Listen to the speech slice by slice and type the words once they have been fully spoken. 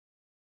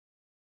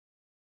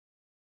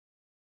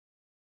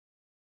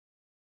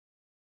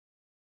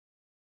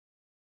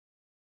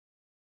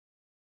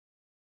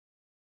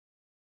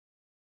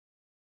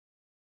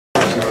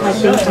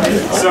The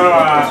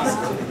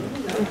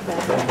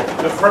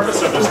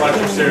purpose of this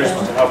lecture series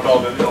was to help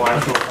build an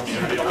intellectual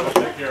community a little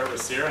bit here at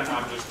Rossier, and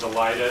I'm just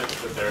delighted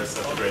that there is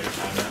such a great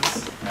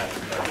attendance at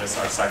this,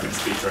 our second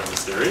speaker in the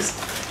series.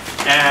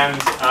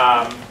 And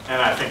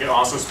I think it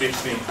also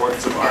speaks to the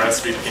importance of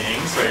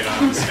RSVPing, so you don't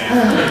have to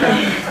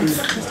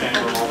stand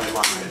room only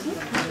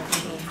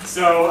line.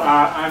 So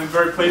I'm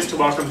very pleased to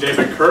welcome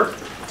David Kirp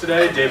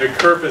today. David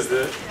Kirp is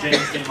the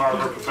James D.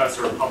 Marler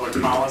Professor of Public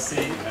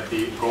Policy at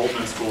the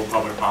Goldman School of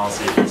Public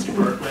Policy at UC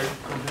Berkeley,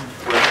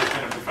 where he's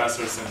been a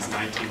professor since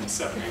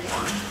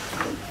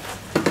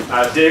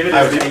 1971. David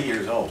I was 8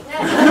 years old.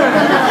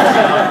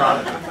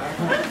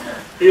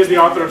 He is the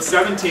author of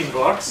 17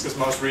 books. His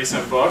most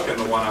recent book, and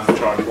the one on the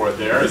chalkboard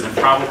there, is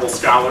Improbable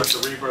Scholars,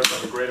 The Rebirth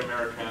of a Great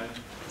American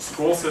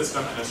School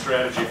System and a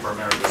Strategy for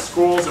America's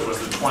Schools. It was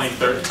the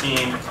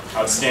 2013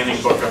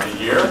 Outstanding Book of the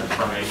Year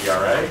from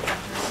AERA.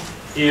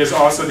 He is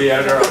also the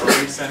editor of a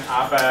recent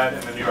op-ed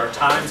in the New York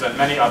Times and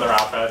many other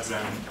op-eds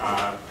in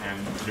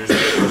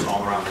newspapers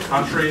all around the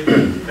country.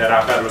 That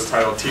op-ed was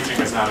titled "Teaching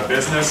is Not a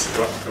Business."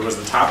 It was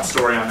the top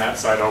story on that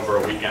site over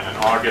a weekend in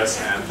August,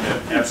 and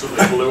it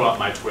absolutely blew up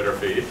my Twitter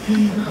feed.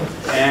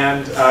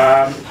 And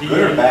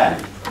good or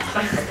bad?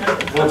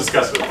 We'll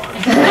discuss it later.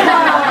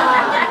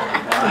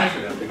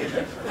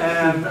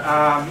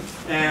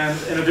 And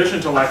in addition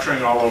to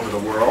lecturing all over the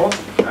world,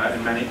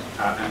 in many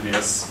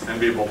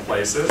enviable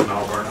places,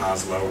 Melbourne,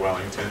 Oslo,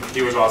 Wellington,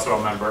 he was also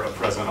a member of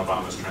President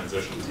Obama's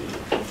transition team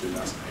in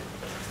 2008.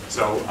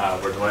 So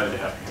we're delighted to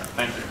have him here.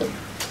 Thank you.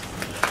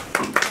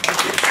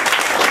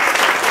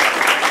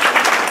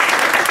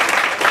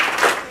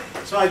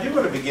 So I do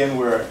want to begin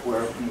where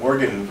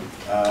Morgan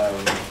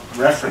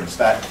referenced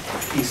that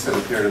piece that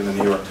appeared in the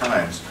New York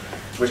Times,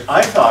 which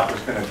I thought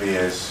was going to be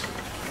as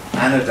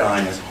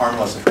anodyne, as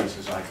harmless a piece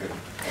as I could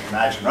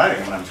imagine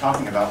writing. When I'm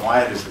talking about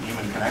why it is that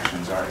human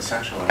connections are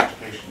essential in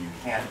education, you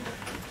can't,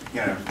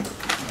 you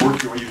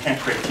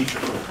can't create teacher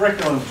for the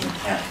curriculums,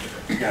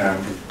 you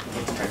can't,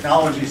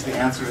 technology is the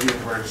answer to the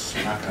universe.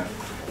 You're not going to,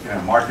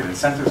 market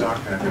incentives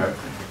aren't going to do it.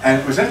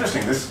 And it was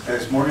interesting. This,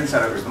 as Morgan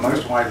said, it was the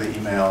most widely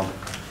emailed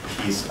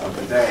piece of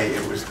the day.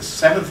 It was the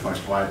 7th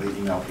most widely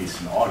emailed piece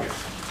in August.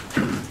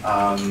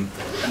 And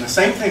the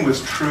same thing was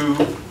true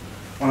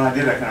when I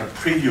did a kind of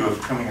preview of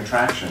coming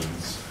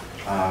attractions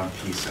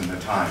piece in the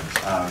Times.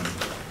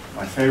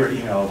 My favorite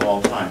email of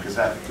all time, because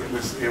it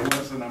was the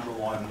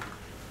 #1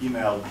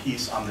 emailed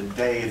piece on the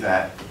day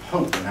that the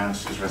Pope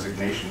announced his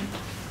resignation.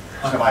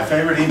 So my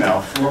favorite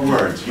email, 4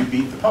 words: "You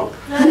beat the Pope."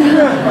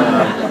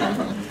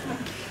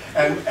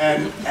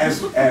 And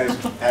as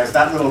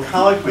that little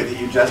colloquy that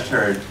you just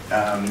heard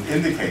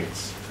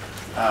indicates,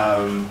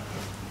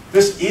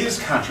 this is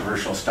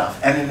controversial stuff,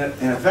 and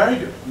in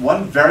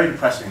one very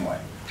depressing way.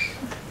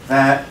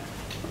 That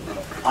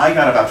I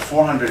got about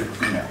 400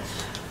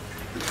 emails.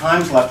 The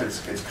Times left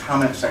its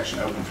comment section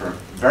open for a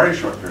very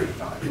short period of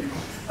time.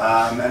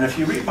 And if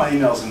you read my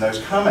emails in those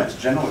comments,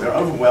 generally they're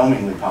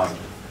overwhelmingly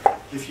positive.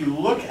 If you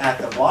look at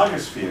the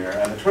blogosphere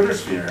and the Twitter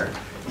sphere,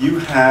 you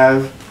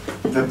have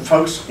the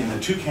folks in the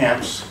two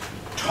camps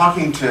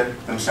talking to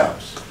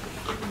themselves.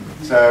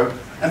 So,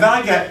 and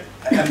then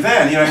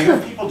you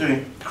have people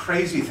doing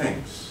crazy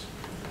things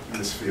in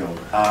this field.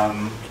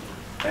 God,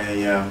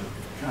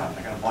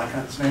 I got a blank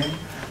on his name.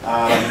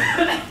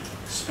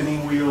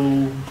 Spinning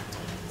wheel.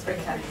 It's Rick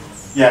Hess.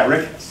 Yeah,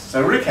 Rick Hess.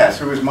 So Rick Hess,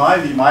 who is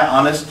my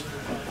honest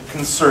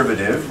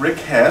conservative. Rick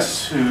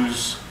Hess,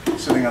 who's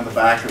sitting on the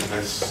back of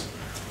this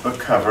book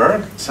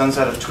cover, sends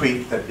out a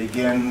tweet that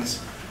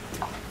begins,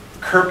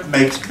 "Kirp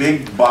makes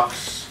big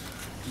bucks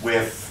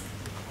with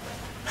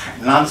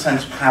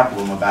nonsense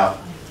pablum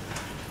about,"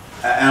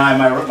 and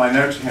my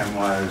note to him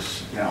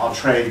was, "I'll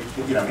trade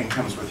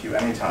incomes with you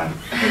anytime."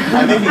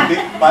 By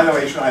the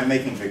way, I'm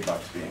making big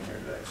bucks being here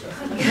today, so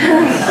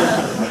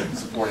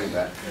supporting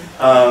that.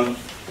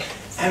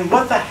 And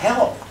what the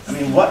hell? I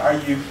mean, what are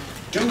you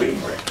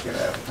doing, Rick?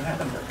 What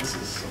happened? This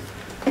is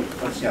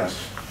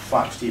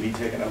Fox TV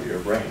taking over your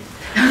brain.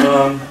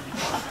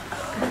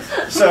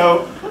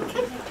 So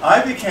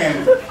I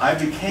became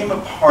a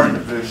part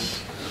of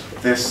this.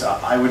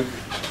 I don't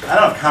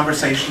know if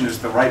conversation is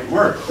the right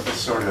word. This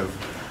sort of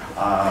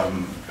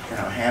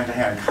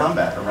hand-to-hand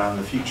combat around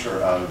the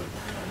future of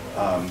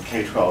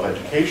K-12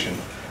 education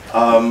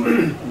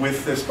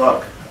with this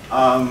book.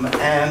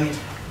 And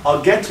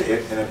I'll get to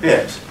it in a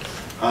bit.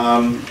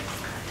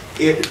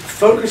 It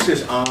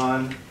focuses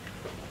on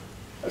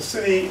a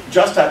city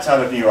just outside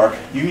of New York,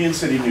 Union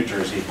City, New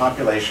Jersey,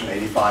 population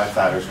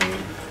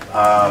 85,000.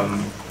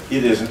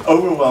 It is an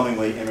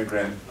overwhelmingly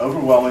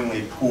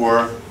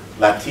poor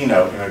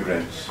Latino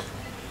immigrant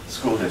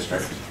school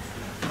district.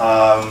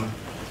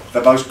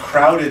 The most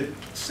crowded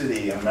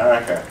city in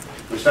America,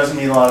 which doesn't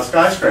mean a lot of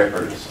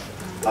skyscrapers.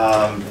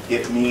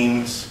 It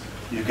means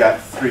you've got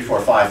 3, 4,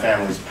 5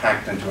 families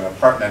packed into an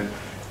apartment,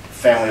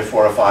 family of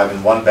 4 or 5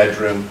 in 1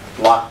 bedroom,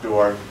 locked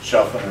door,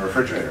 shelf in the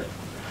refrigerator.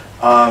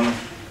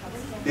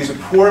 These are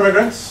poor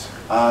immigrants,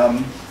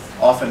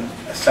 often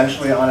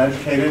essentially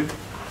uneducated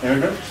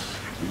immigrants.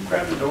 Can you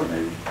grab the door,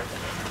 maybe?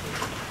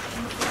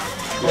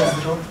 Close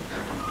the door.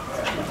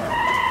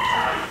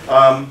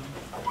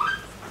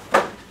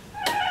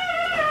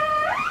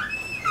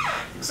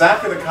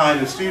 Exactly the kind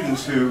of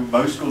students who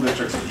most school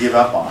districts give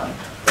up on.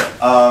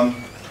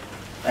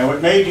 And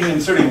what made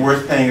Union City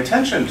worth paying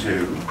attention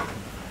to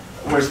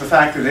was the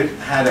fact that it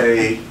had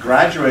a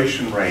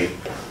graduation rate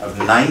of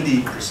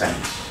 90%.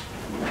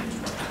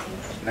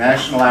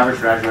 National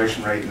average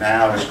graduation rate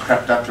now has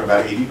crept up to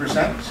about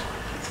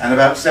 80%, and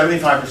about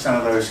 75%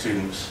 of those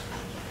students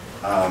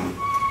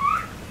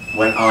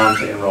went on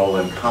to enroll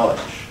in college.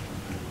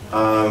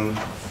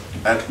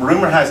 And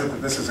rumor has it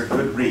that this is a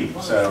good read,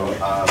 so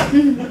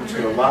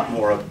to a lot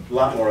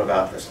more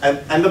about this.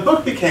 And the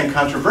book became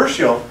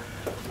controversial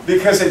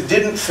because it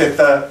didn't fit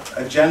the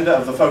agenda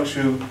of the folks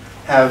who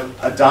have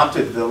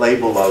adopted the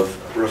label of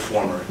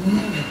reformer.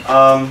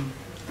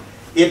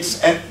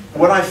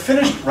 When I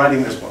finished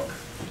writing this book,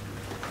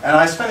 and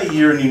I spent a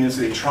year in Union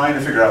City trying to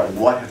figure out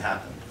what had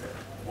happened there.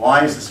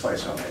 Why is this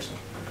place so amazing?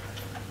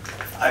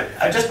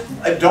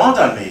 It dawned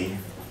on me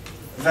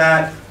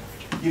that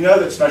you know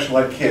that special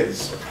ed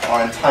kids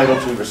are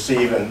entitled to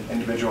receive an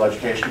individual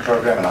education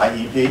program, an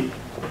IEP?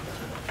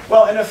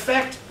 Well, in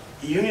effect,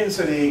 Union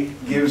City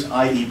gives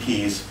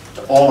IEPs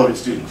to all of its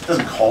students. It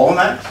doesn't call them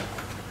that.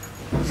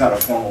 It's not a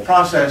formal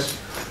process,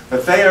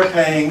 but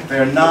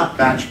they're not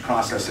batch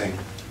processing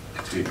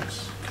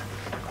students.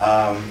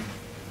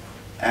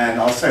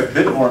 And I'll say a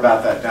bit more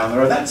about that down the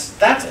road.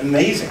 That's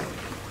amazing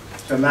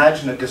to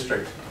imagine a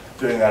district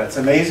doing that. It's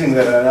amazing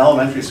that at an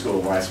elementary school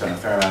where I spent a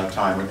fair amount of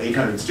time with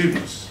 800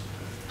 students,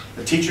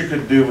 the teacher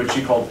could do what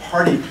she called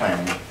party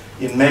planning.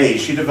 In May,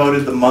 she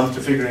devoted the month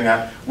to figuring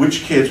out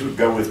which kids would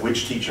go with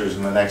which teachers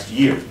in the next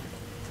year.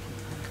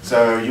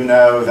 So you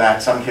know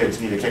that some kids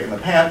need a kick in the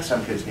pants,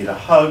 some kids need a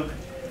hug,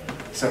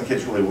 some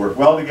kids really work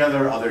well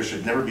together, others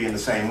should never be in the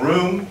same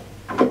room.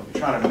 You're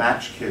trying to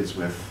match kids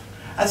with,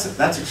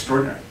 that's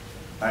extraordinary,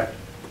 right?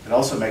 It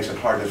also makes it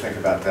hard to think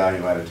about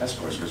value-added test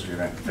scores because you're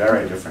getting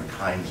very different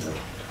kinds of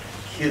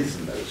kids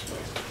in those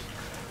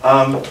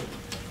places.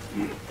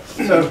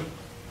 So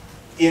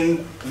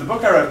in the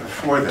book I wrote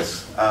before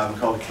this,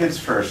 called Kids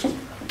First,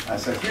 I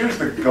said, here's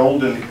the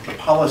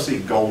policy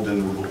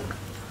golden rule.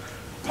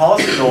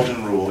 Policy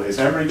golden rule is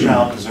every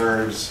child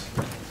deserves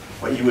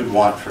what you would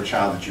want for a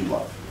child that you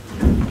love.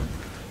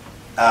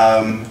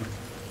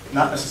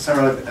 Not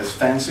necessarily as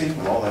fancy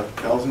with all the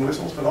bells and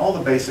whistles, but all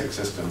the basic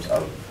systems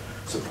of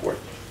support.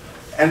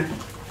 And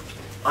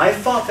I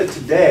thought that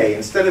today,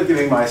 instead of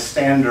giving my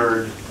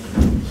standard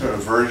sort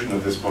of version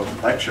of this book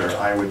lecture,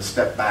 I would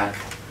step back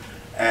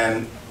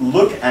and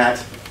look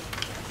at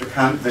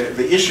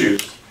the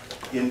issues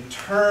in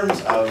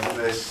terms of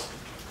this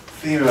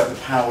theme about the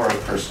power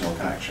of personal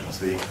connections,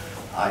 the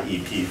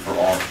IEP for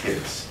all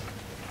kids.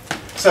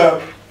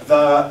 So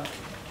the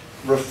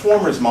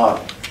reformers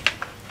model,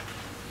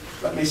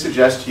 let me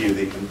suggest to you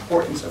the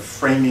importance of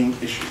framing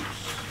issues,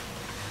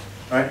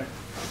 right?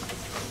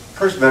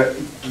 First,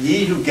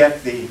 ye who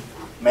get the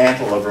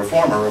mantle of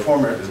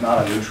reformer is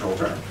not a neutral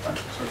term, right?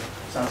 So it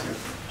sounds like a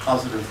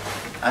positive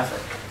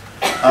affect.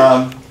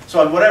 So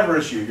on whatever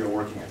issue you're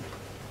working in,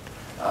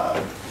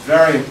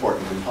 very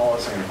important in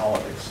policy and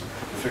politics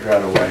to figure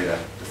out a way to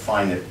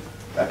define it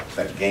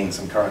that gains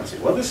some currency.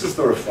 Well, this is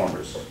the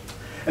reformers.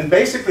 And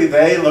basically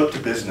they look to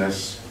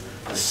business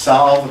to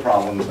solve the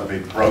problems of a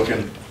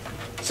broken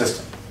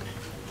system.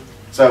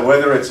 So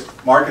whether it's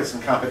markets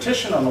and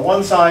competition on the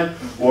one side,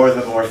 or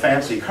the more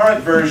fancy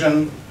current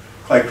version,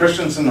 Clay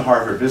Christensen,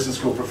 Harvard Business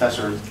School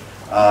professor,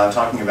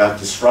 talking about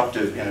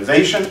disruptive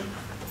innovation,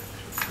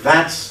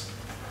 that's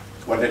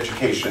what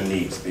education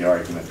needs, the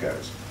argument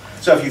goes.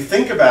 So if you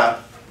think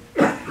about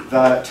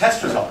the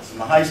test results and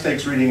the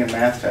high-stakes reading and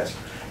math test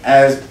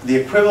as the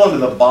equivalent of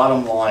the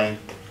bottom line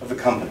of the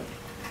company.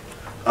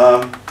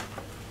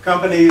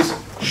 Companies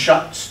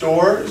shut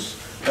stores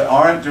that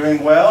aren't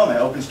doing well, and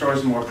they open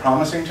stores in more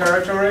promising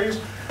territories.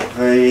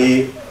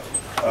 The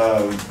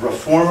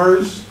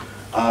reformers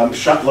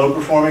shut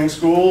low-performing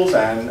schools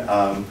and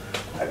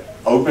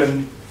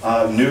open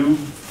new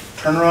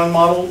turnaround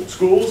model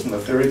schools, in the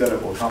theory that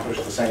it will accomplish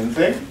the same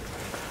thing.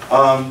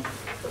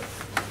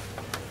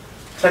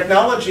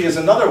 Technology is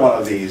another one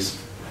of these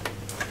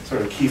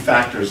sort of key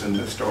factors in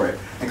this story.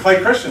 And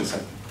Clay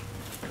Christensen,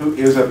 who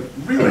is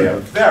really a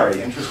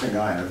very interesting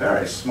guy and a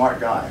very smart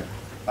guy,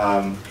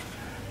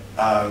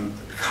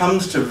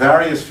 comes to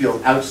various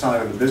fields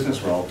outside of the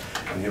business world,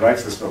 and he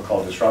writes this book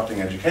called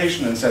Disrupting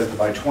Education and says that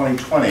by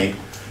 2020,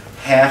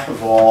 half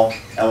of all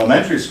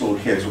elementary school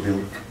kids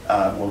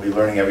will be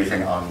learning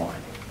everything online.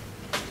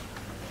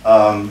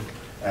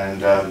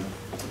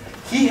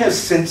 He has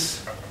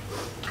since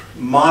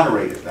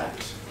moderated that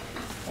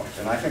point,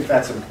 and I think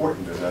that's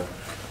important as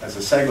a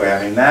segue.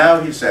 I mean, now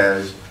he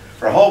says,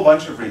 for a whole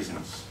bunch of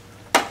reasons,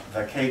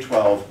 the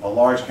K-12, a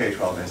large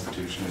K-12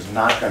 institution is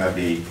not going to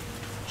be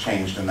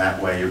changed in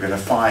that way. You're going to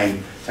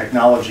find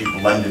technology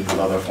blended with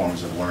other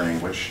forms of learning,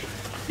 which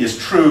is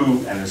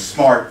true and is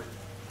smart.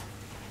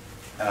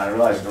 And I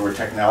realize that the word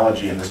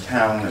technology in this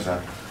town is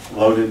a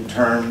loaded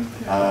term,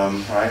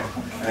 right?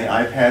 Any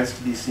iPads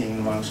to be seen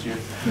amongst you?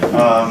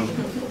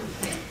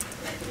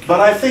 But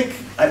I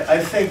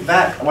think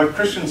that what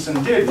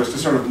Christensen did was to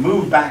sort of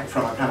move back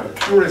from a kind of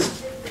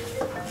purist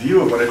view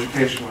of what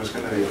education was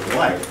going to be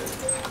like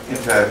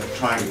into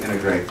trying to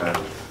integrate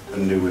the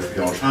new with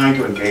the old, trying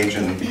to engage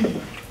in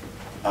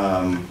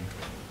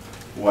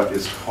what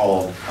is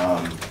called,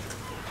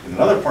 in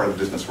another part of the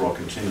business world,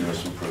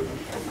 continuous improvement.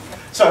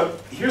 So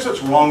here's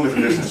what's wrong with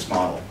the business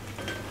model.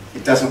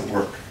 It doesn't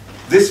work.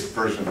 This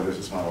version of the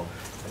business model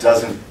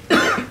doesn't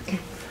work.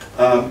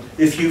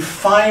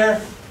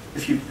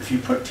 If you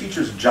put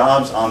teachers'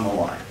 jobs on the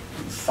line,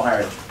 you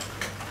fire them.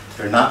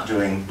 They're not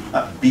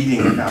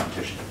beating the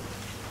competition.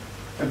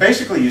 And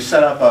basically, you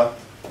set up a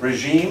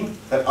regime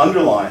that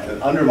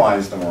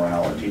undermines the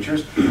morale of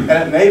teachers, and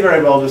it may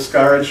very well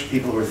discourage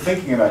people who are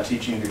thinking about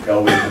teaching to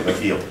go into the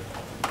field.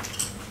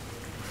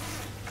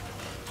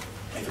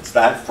 If it's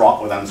that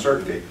fraught with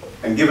uncertainty,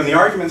 and given the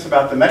arguments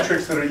about the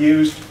metrics that are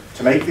used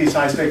to make these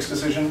high-stakes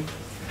decisions,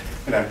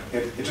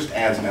 it just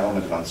adds an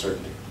element of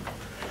uncertainty.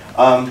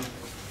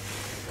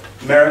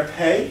 Merit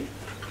pay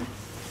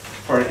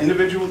for an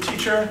individual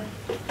teacher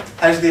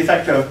has the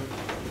effect of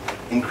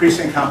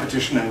increasing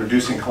competition and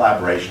reducing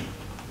collaboration.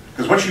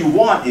 Because what you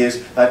want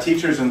is that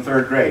teachers in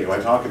third grade, who I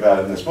talk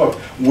about in this book,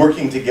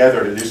 working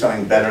together to do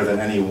something better than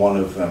any one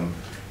of them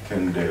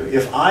can do.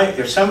 If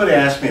somebody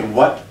asked me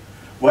what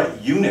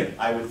unit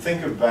I would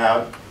think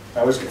about, if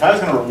I was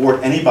going to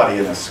reward anybody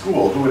in a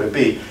school, who would it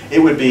be? It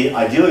would be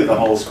ideally the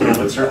whole school,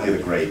 but certainly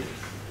the grade.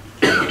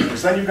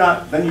 Because then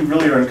you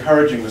really are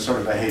encouraging the sort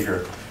of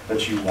behavior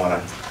that you want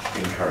to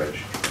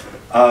encourage.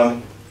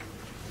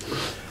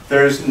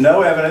 There's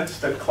no evidence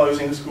that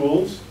closing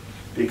schools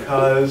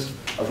because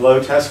of low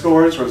test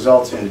scores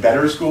results in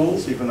better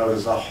schools, even though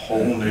there's a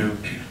whole new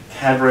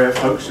cadre of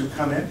folks who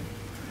come in.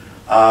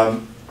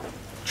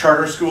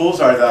 Charter schools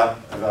are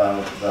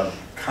the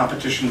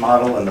competition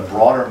model in the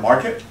broader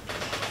market.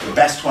 The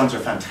best ones are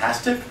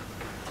fantastic.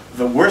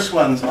 The worst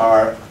ones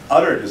are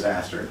utter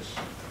disasters.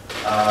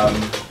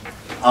 Have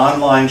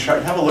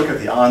a look at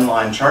the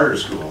online charter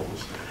schools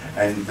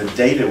and the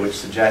data which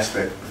suggests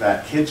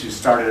that kids who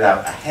started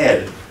out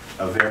ahead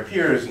of their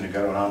peers and who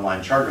go to an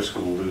online charter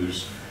school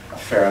lose a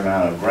fair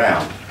amount of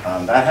ground.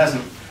 That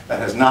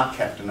has not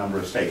kept a number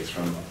of states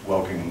from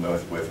welcoming them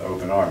with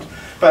open arms.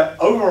 But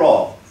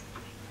overall,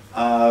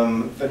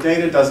 the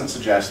data doesn't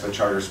suggest that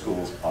charter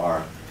schools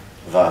are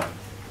the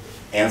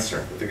answer,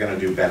 that they're going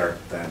to do better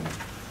than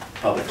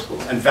public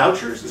schools. And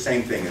vouchers, the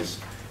same thing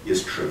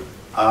is true.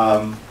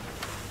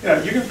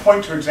 You can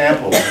point to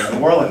examples. New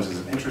Orleans is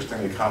an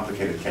interestingly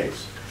complicated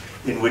case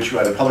in which you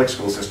had a public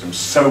school system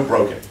so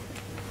broken,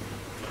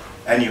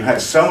 and you had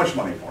so much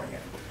money pouring in,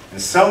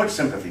 and so much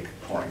sympathy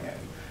pouring in,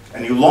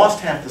 and you lost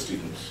half the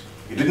students.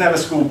 You didn't have a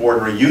school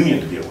board or a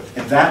union to deal with.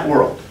 In that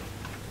world,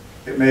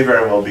 it may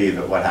very well be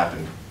that what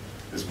happened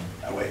is,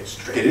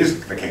 it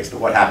is the case that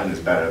what happened is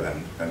better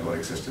than what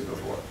existed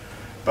before.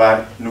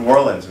 But New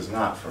Orleans is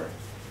not, for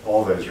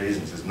all those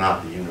reasons, is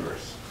not the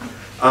universe.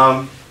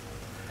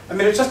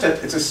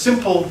 It's a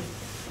simple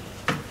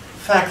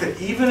fact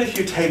that even if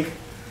you take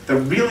the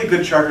really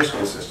good charter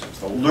school systems,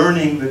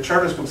 the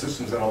charter school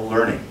systems that are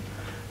learning,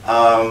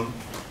 and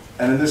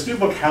in this new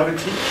book, How to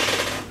Teach,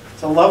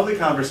 it's a lovely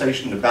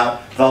conversation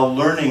about the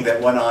learning that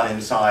went on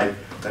inside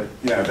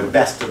the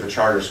best of the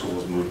charter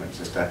schools movements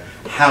as to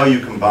how you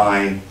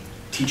combine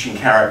teaching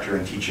character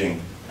and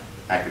teaching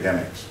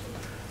academics.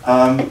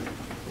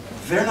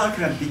 They're not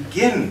going to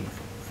begin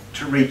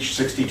to reach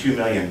 62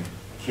 million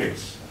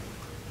kids.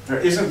 There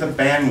isn't the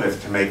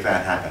bandwidth to make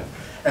that happen.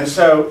 And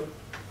so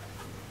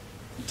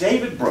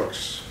David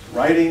Brooks,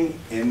 writing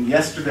in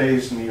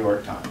yesterday's New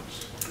York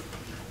Times,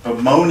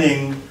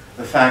 bemoaning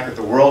the fact that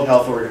the World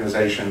Health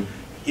Organization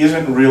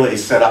isn't really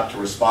set up to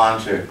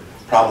respond to a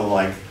problem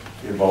like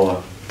the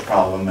Ebola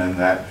problem, and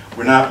that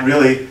we're not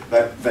really,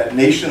 that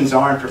nations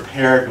aren't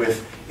prepared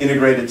with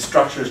integrated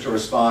structures to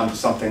respond to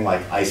something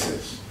like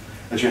ISIS.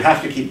 That you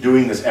have to keep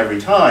doing this every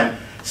time,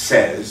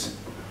 says,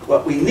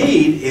 what we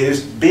need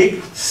is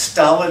big,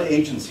 stolid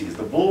agencies,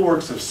 the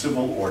bulwarks of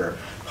civil order.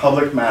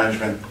 Public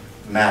management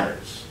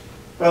matters.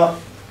 Well,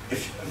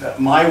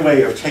 my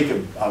way of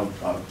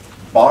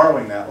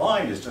borrowing that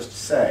line is just to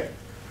say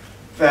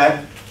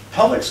that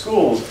public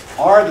schools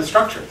are the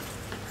structure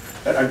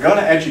that are going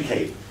to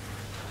educate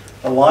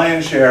the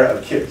lion's share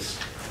of kids.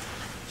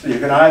 So you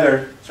can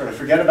either sort of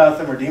forget about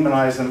them or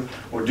demonize them,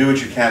 or do what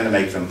you can to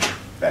make them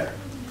better.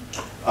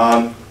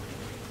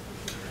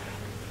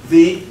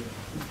 The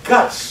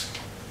guts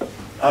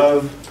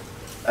of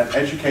an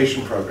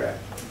education program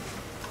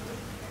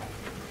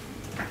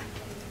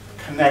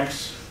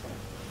connects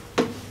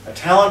a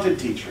talented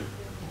teacher,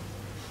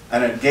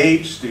 an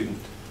engaged student,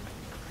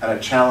 and a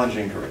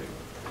challenging curriculum.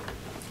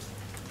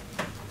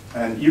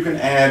 And you can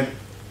add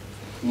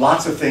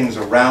lots of things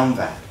around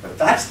that, but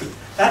that's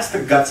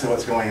the guts of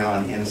what's going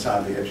on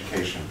inside the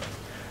education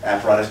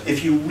apparatus.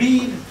 If you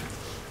read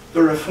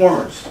the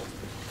reformers,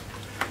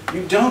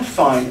 you don't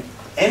find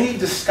any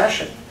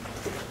discussion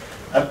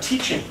of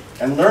teaching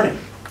and learning.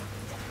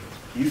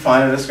 You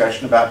find a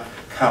discussion about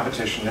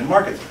competition in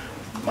markets.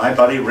 My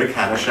buddy Rick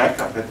Hanashek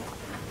up at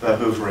the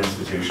Hoover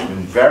Institution, and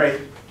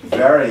very,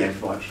 very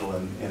influential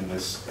in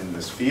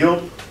this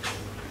field.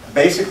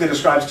 Basically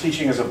describes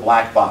teaching as a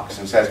black box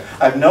and says,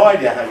 I have no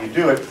idea how you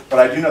do it, but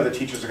I do know that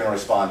teachers are going to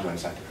respond to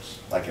incentives,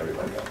 like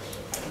everybody else.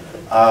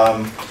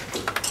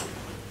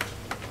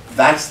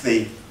 That's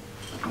the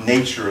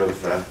nature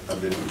of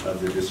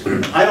the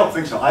disagreement. I don't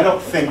think so. I don't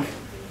think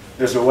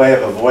there's a way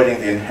of avoiding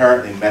the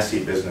inherently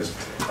messy business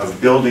of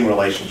building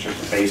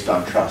relationships based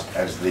on trust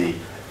as the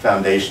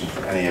foundation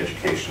for any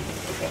education.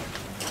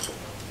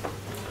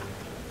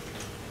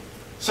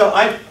 So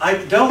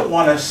I don't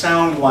want to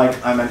sound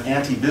like I'm an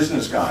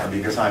anti-business guy,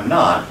 because I'm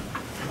not.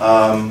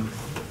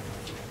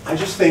 I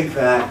just think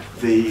that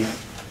the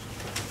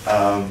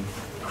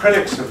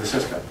critics of the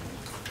system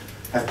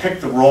have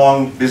picked the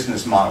wrong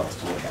business models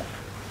to look at.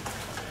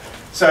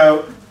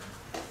 So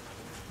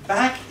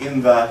back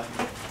in the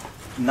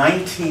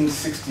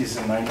 1960s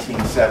and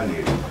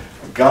 1970s,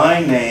 a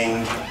guy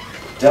named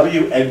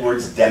W.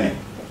 Edwards Deming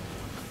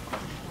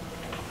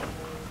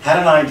had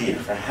an idea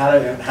for how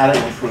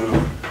to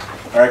improve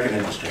American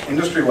industry.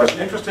 Industry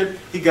wasn't interested.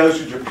 He goes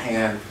to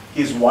Japan.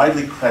 He's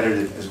widely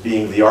credited as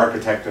being the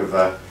architect of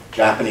the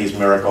Japanese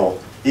miracle.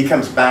 He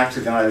comes back to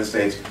the United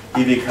States.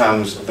 He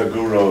becomes the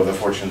guru of the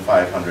Fortune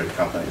 500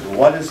 companies.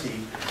 What does he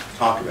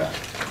talk about?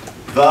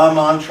 The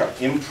mantra: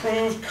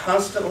 improve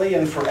constantly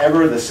and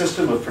forever the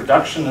system of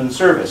production and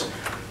service.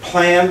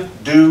 Plan,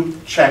 do,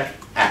 check,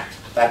 act.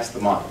 That's the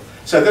model.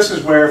 So this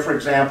is where, for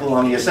example,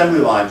 on the assembly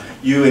line,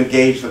 you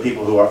engage the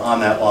people who are on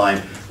that line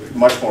with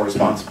much more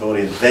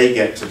responsibility, and they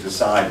get to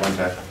decide when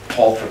to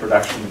halt the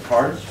production of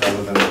parts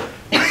rather than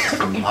the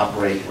system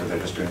operate where they're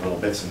just doing little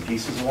bits and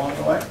pieces along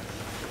the way.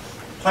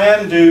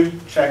 Plan, do,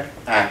 check,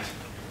 act.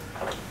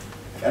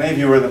 If any of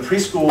you are in the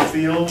preschool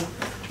field,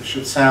 this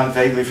should sound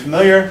vaguely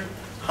familiar.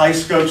 High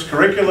Scopes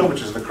curriculum,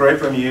 which is the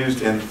curriculum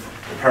used in the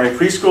Perry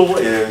preschool,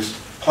 is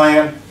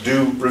plan,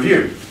 do,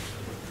 review.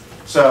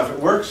 So if it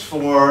works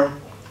for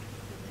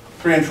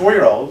 3- and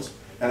 4-year-olds,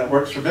 and it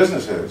works for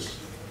businesses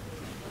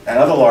and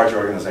other large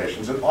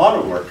organizations, it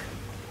ought to work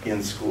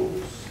in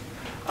schools.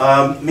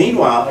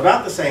 Meanwhile,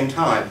 about the same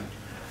time,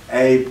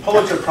 a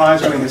Pulitzer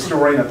Prize-winning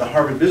historian at the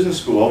Harvard Business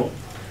School,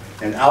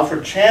 named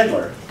Alfred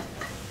Chandler,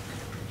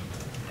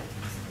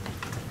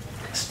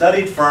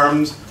 studied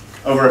firms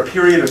over a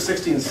period of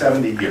 60 and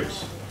 70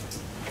 years.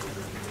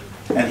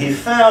 And he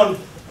found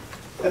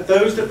that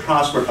those that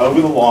prospered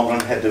over the long run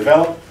had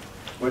developed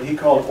what he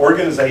called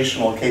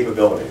organizational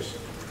capabilities,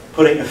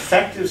 putting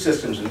effective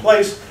systems in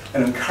place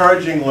and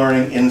encouraging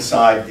learning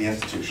inside the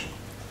institution.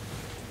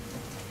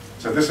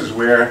 So this is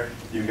where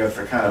you get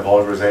the kind of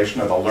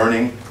vulgarization of the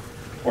learning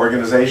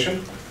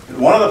organization.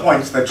 One of the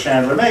points that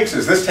Chandler makes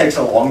is this takes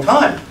a long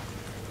time.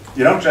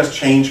 You don't just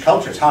change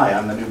cultures. Hi,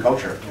 I'm the new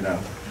culture, you know,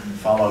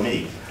 follow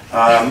me.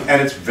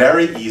 And it's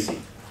very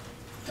easy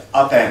to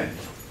upend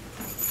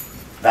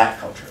that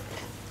culture.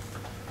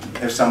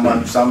 If some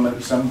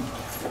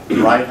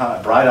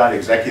bright-eyed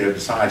executive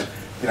decides,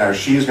 you know,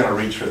 she's going to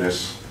reach for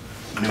this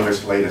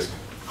newest, latest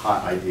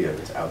hot idea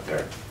that's out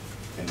there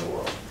in the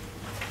world.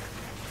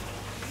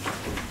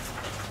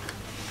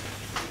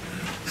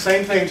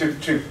 Same thing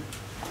to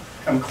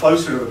come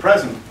closer to the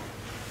present.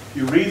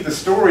 You read the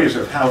stories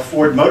of how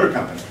Ford Motor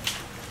Company,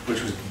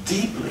 which was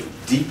deeply,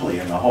 deeply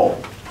in the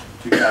hole,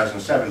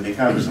 2007,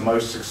 becomes the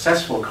most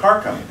successful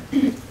car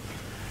company.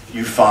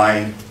 You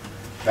find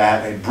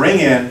that they bring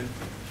in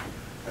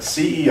a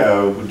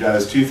CEO who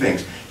does two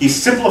things. He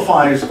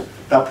simplifies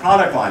the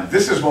product line.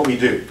 This is what we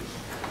do.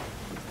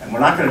 And we're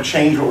not going to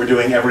change what we're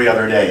doing every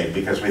other day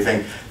because we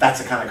think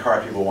that's the kind of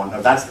car people want.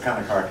 No, that's the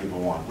kind of car people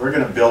want. We're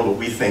going to build what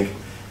we think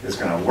is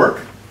going to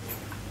work.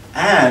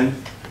 And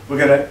we're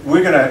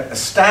going to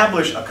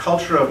establish a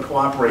culture of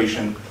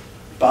cooperation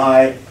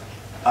by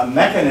a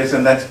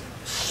mechanism that's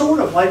sort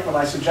of like what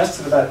I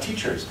suggested about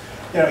teachers.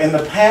 You know, in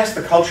the past,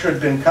 the culture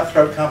had been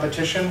cutthroat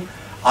competition.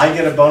 I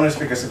get a bonus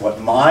because of what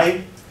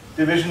my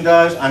division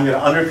does. I'm going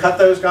to undercut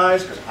those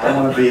guys because I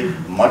want to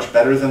be much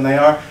better than they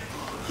are.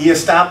 He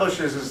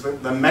establishes as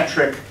the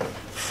metric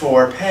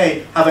for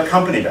pay how the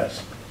company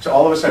does. So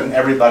all of a sudden,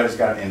 everybody's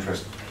got an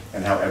interest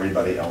in how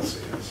everybody else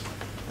is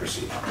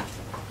perceived.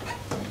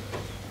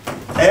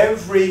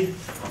 Every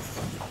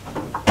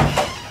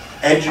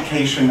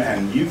education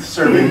and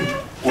youth-serving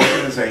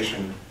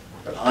organization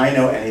that I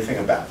know anything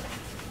about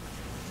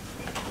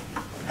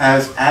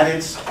has at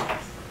its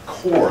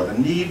core the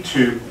need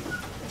to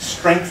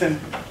strengthen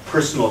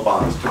personal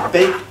bonds, to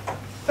bake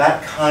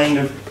that kind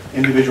of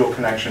individual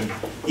connection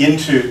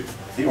into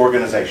the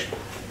organization.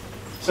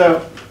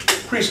 So,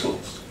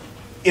 preschools,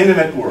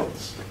 intimate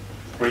worlds,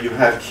 where you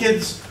have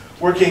kids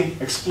working,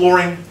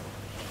 exploring,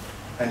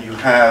 and you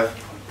have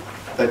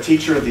the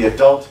teacher, the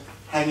adult,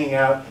 hanging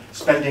out,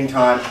 spending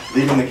time,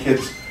 leaving the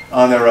kids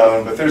on their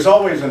own, but there's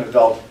always an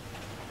adult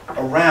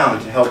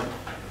around to help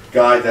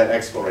guide that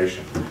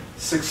exploration.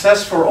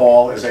 Success for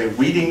All is a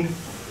reading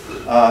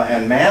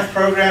and math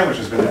program, which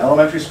has been an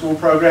elementary school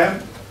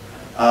program,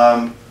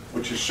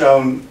 which has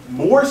shown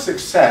more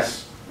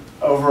success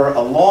over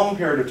a long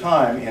period of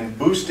time in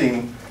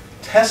boosting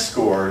test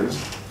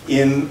scores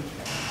in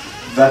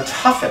the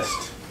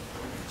toughest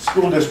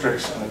school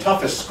districts and the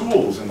toughest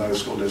schools in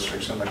those school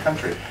districts in the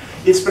country.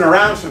 It's been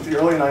around since the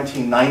early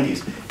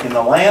 1990s. In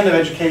the land of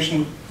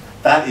education,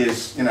 that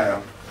is, you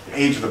know, the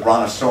age of the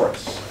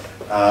brontosaurus.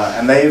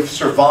 And they've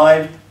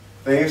survived.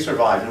 They've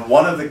survived. And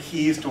one of the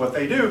keys to what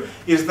they do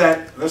is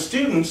that the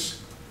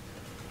students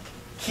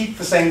keep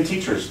the same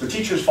teachers. The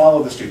teachers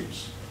follow the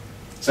students.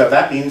 So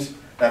that means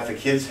that the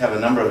kids have a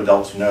number of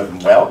adults who know them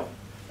well,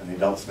 and the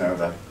adults know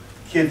the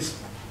kids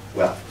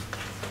well.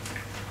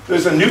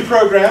 There's a new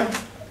program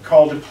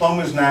called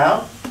Diplomas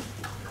Now.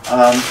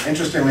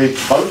 Interestingly,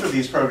 both of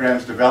these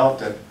programs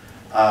developed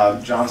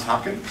at Johns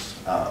Hopkins.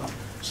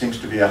 Seems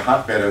to be a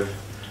hotbed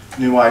of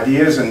new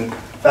ideas, and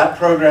that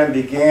program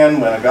began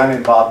when a guy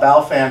named Bob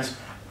Balfant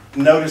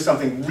noticed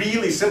something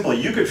really simple.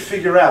 You could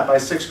figure out by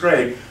 6th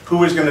grade who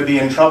was going to be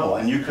in trouble,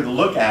 and you could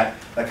look at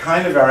the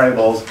kind of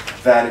variables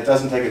that it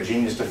doesn't take a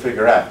genius to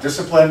figure out.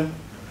 Discipline,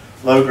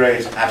 low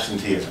grades,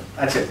 absenteeism.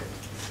 That's it.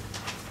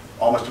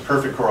 Almost a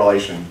perfect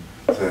correlation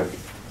to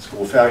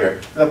school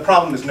failure. The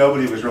problem is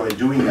nobody was really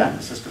doing that in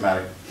a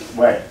systematic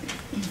way.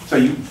 So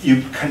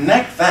you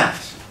connect that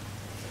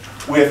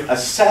with a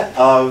set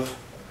of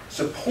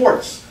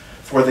supports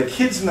for the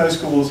kids in those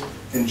schools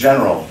in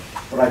general,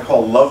 what I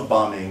call love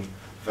bombing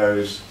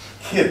those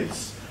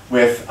kids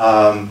with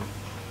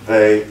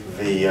the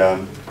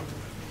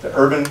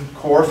urban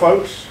core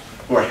folks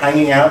who are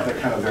hanging out, they're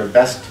kind of their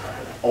best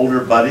older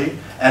buddy,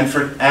 and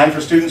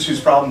for students whose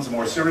problems are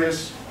more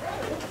serious,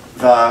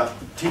 the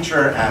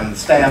teacher and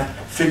staff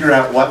figure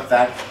out what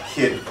that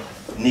kid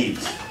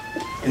needs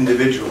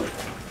individually.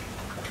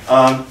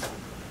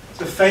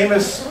 It's a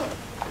famous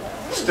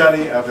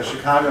study of the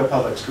Chicago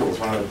public schools,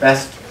 one of the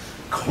best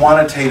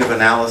quantitative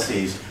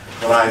analyses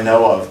that I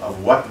know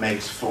of what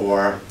makes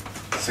for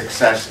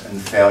success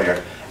and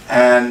failure.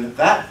 And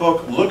that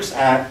book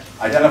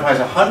identifies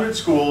 100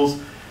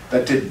 schools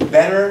that did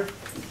better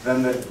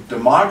than the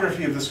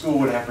demography of the school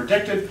would have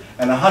predicted,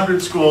 and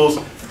 100 schools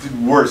that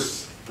did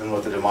worse than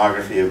what the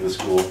demography of the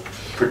school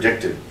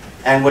predicted.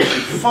 And what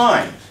you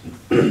find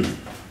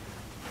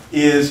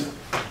is,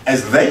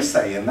 as they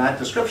say in that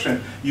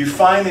description, you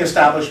find the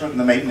establishment and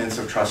the maintenance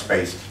of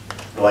trust-based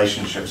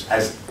relationships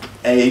as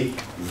a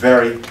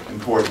very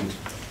important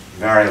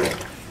variable.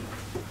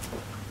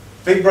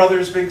 Big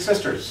Brothers, Big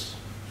Sisters,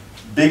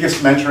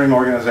 biggest mentoring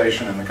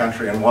organization in the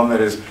country, and one that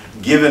is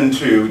given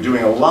to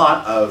doing a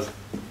lot of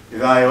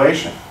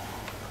evaluation.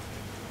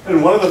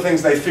 And one of the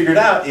things they figured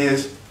out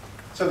is,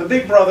 so the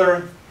big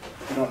brother,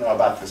 you don't know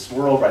about this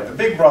world, right? The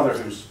big brother,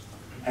 who's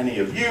any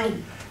of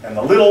you, and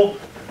the little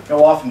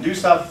go off and do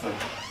stuff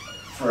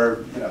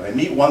for they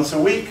meet once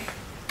a week.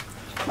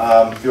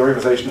 The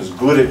organization is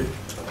good at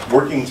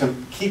working to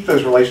keep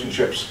those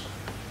relationships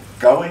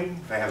going.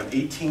 They have an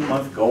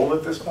 18-month goal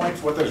at this point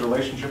for what those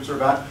relationships are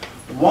about.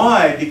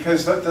 Why?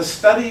 Because the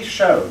study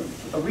showed,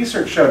 the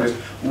research showed is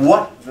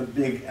what the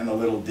big and the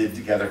little did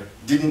together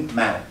didn't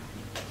matter.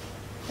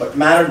 What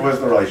mattered was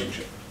the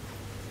relationship.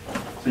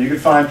 So you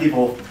could find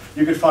people,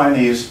 you could find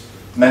these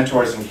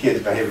mentors and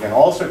kids behaving in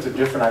all sorts of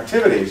different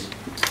activities,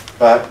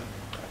 but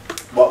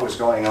what was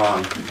going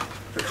on,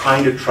 the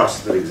kind of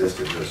trust that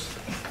existed was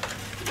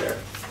there.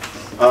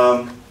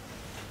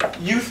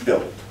 Youth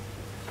Build.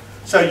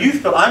 So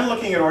Youth Build, I'm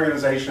looking at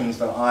organizations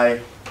that I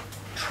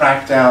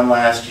tracked down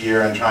last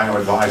year and trying to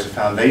advise a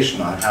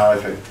foundation on how,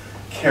 if it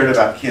cared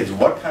about kids,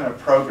 what kind of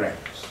programs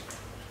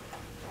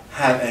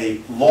had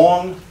a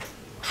long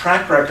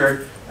track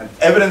record, an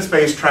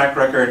evidence-based track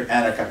record,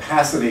 and a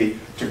capacity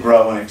to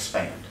grow and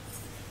expand.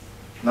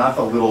 Not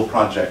the little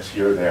projects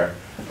here or there.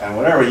 And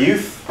whatever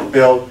Youth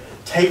Build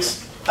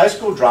takes high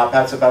school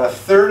dropouts, about a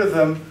third of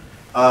them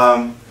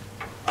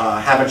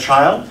have a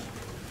child,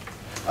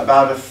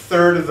 about a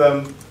third of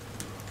them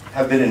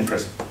have been in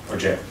prison or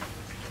jail.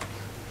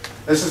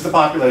 This is the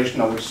population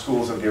on which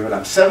schools have given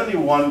up.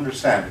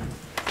 71%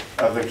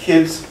 of the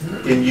kids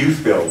in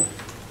Youth Build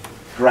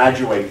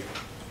graduate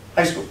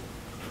high school.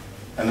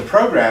 And the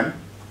program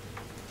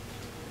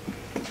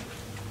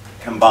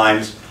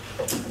combines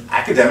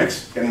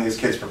academics, getting these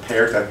kids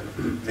prepared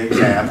for the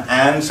exam,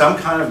 and some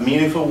kind of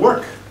meaningful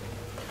work.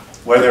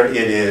 Whether it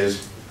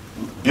is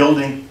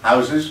building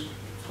houses,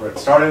 where it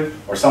started,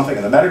 or something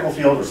in the medical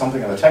field, or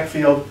something in the tech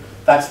field,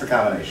 that's the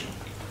combination.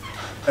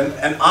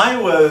 And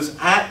I was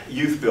at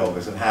Youth Build,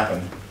 as it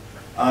happened,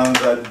 on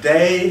the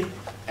day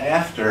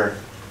after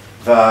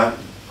the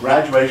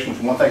graduation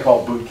from what they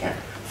call boot camp,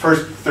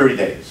 first 30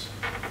 days.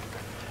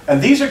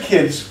 And these are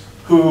kids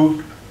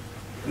who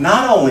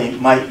not only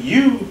might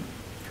you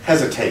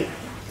hesitate,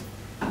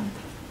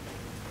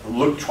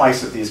 look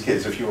twice at these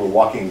kids if you were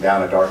walking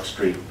down a dark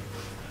street,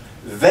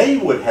 they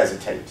would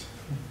hesitate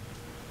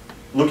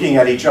looking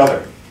at each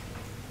other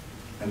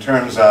in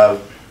terms of,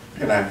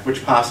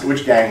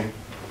 which gang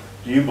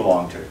do you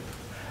belong to?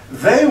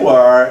 They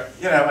were,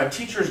 a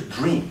teacher's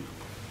dream.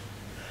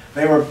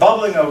 They were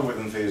bubbling over with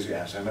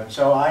enthusiasm. And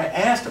so I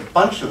asked a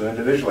bunch of them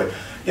individually,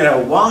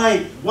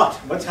 why,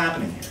 what's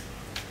happening here?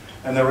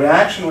 And the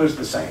reaction was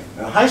the same.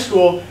 In high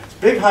school,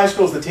 big high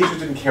schools, the teachers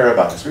didn't care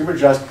about us. We were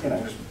just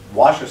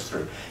wash us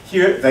through.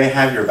 here they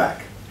have your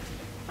back.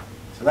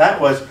 So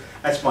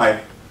that's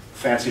my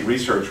fancy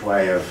research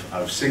way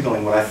of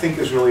signaling what I think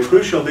is really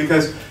crucial,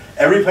 because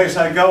every place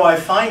I go I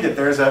find it.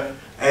 There's a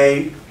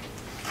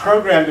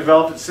program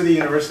developed at City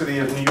University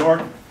of New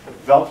York,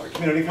 developed for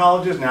community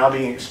colleges, now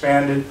being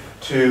expanded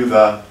to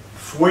the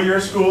four-year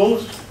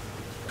schools.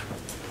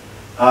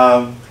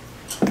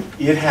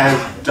 It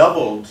has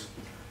doubled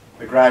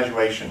the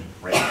graduation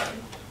rate.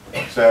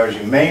 So as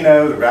you may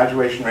know, the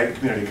graduation rate in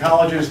community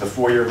colleges, the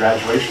four-year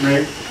graduation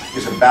rate,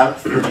 is about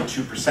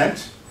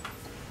 32%.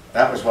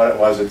 That was what it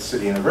was at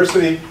City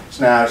University. It's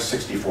now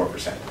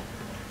 64%.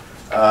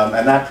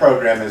 And that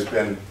program has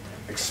been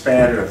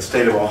expanded at the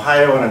state of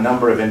Ohio and a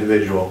number of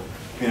individual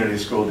community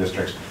school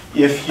districts.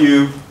 If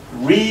you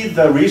read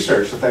the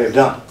research that they have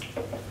done,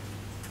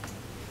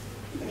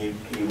 and you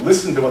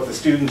listen to what the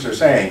students are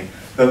saying,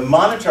 the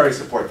monetary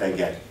support they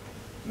get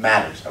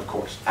matters, of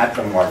course, at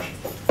the margin.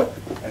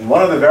 And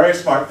one of the very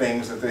smart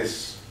things that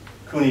this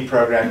CUNY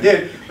program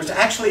did was to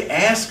actually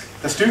ask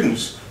the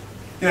students,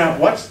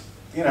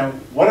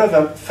 what are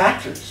the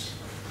factors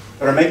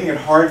that are making it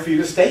hard for you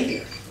to stay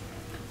here?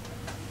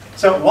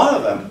 So one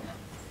of them,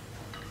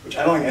 which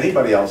I don't think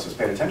anybody else has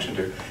paid attention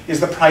to, is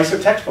the price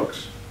of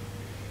textbooks.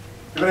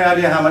 Do you have any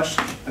idea how much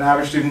an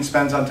average student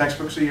spends on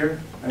textbooks a year?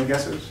 Any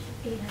guesses?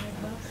 $800.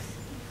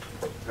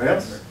 Anybody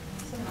else?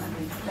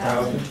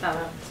 $1,000.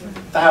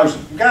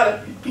 $1,000. You got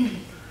it.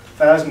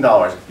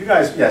 $1,000. You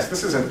guys, yes,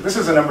 this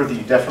is a number that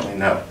you definitely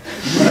know.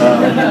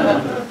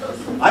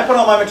 I put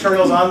all my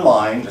materials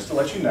online, just to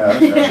let you know, so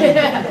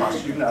it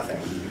costs you nothing.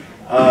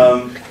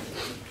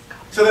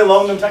 So they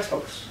loan them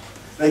textbooks.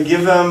 They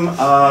give them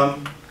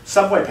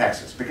subway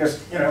passes,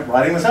 because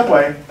riding the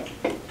subway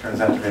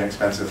turns out to be an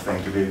expensive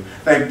thing to do.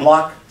 They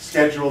block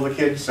schedule the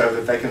kids so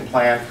that they can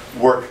plan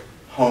work,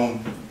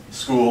 home,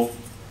 school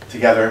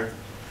together.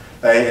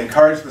 They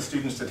encourage the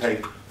students to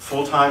take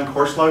full-time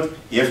course loads,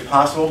 if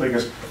possible,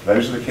 because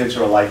those are the kids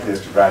who are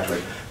likeliest to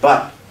graduate.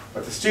 But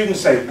what the students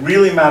say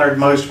really mattered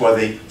most were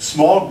the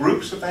small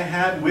groups that they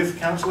had with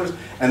counselors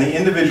and the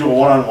individual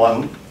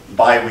one-on-one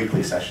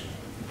bi-weekly session.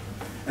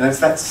 And it's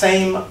that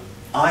same,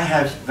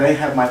 they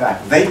have my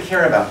back. They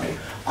care about me.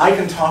 I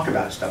can talk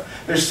about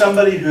stuff. There's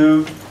somebody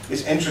who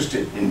is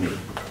interested in me.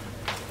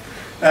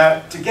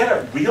 Now, to get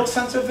a real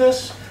sense of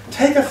this,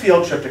 take a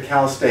field trip to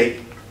Cal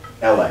State,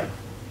 LA.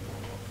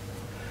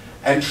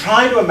 And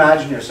try to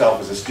imagine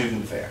yourself as a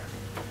student there.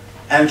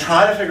 And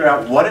try to figure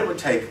out what it would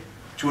take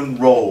to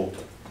enroll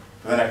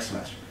for the next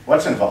semester.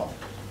 What's involved?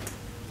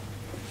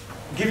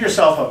 Give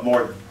yourself a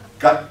more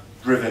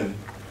gut-driven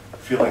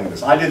feeling of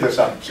this. I did this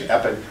up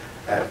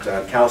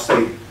at Cal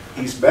State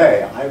East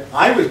Bay.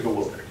 I was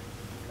bewildered.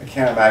 I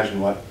can't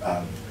imagine what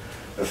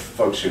the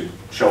folks who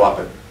show up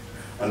at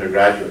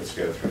undergraduates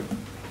go through.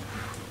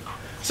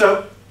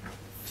 So,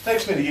 this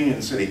takes me to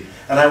Union City.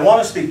 And I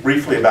want to speak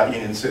briefly about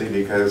Union City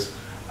because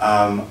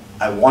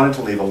I wanted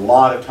to leave a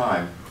lot of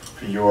time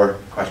for your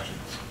questions.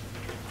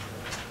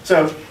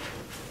 So,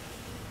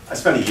 I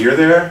spent a year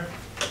there.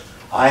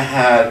 I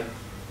had,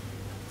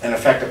 in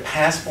effect, a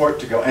passport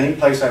to go any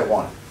place I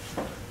wanted.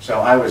 So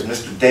I was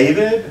Mr.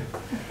 David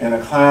in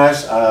a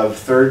class of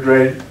third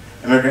grade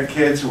immigrant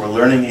kids who were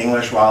learning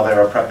English while they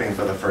were prepping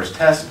for the first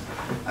test.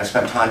 I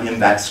spent time in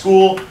that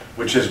school,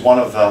 which is one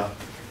of the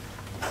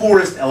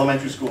poorest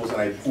elementary schools in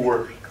a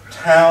poor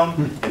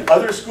town. In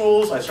other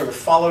schools, I sort of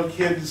followed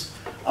kids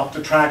up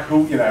the track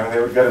who, they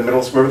would go to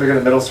middle school, they go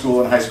to middle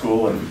school and high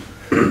school, and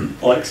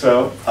like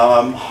so.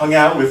 Hung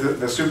out with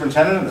the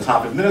superintendent and the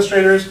top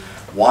administrators,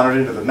 wandered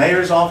into the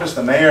mayor's office.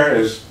 The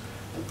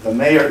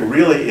mayor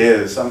really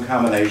is some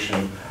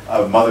combination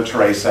of Mother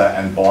Teresa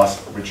and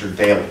boss Richard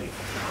Daley.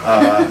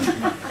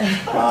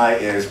 Guy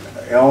is,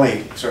 the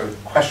only sort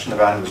of question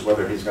about him is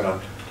whether he's going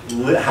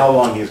to, how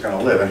long he's going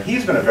to live. And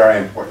he's been a very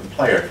important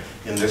player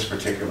in this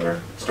particular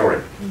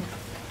story.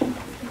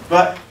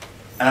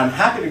 And I'm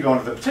happy to go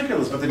into the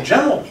particulars, but the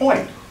general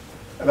point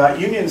about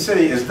Union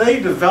City is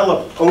they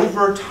developed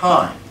over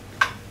time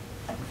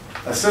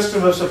a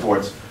system of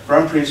supports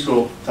from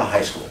preschool to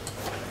high school.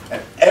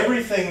 And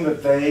everything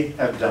that they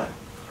have done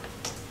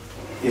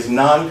is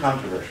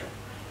non-controversial.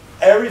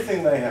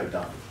 Everything they have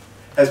done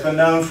has been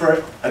known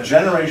for a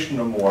generation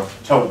or more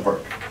to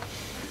work.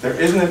 There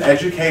isn't an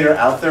educator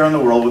out there in the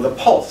world with a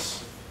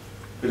pulse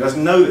who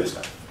doesn't know this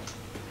stuff.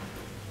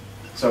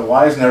 So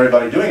why isn't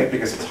everybody doing it?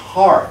 Because it's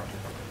hard.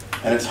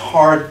 And it's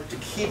hard to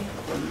keep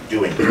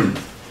doing it.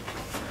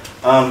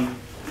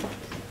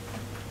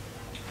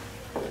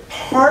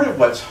 Part of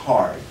what's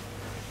hard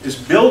is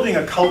building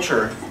a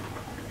culture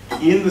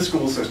in the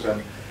school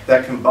system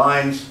that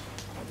combines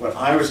what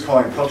I was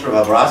calling a culture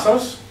of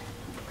abrazos,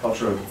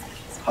 culture of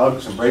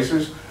hugs,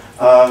 embraces,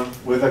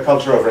 with a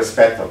culture of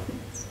respect,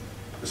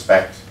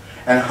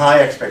 and high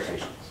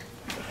expectations.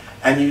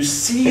 And you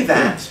see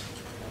that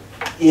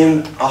in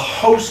a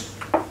host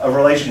of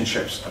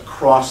relationships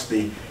across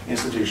the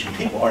institution.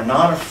 People are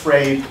not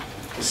afraid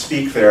to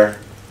speak their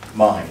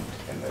mind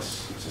in this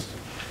system.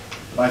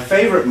 My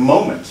favorite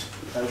moment,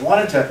 I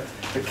wanted to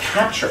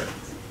capture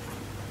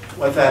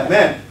what that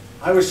meant.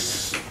 I was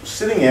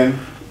sitting in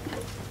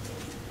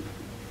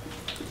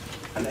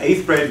an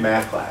 8th grade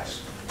math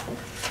class.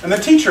 And the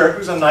teacher,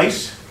 who's a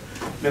nice,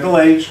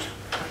 middle-aged,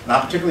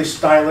 not particularly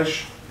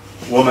stylish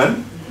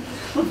woman,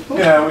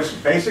 was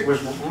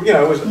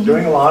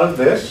doing a lot of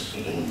this.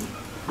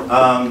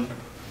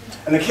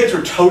 And the kids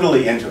were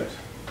totally into it.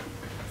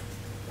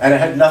 And it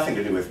had nothing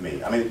to do with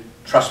me. I mean,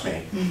 trust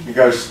me, you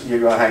go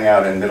hang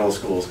out in middle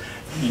schools,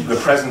 the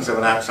presence of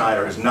an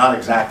outsider is not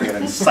exactly an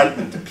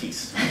incitement to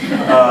peace.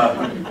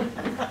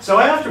 So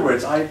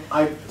afterwards,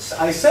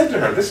 I said to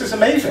her, "This is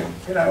amazing.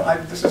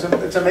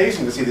 It's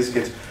amazing to see these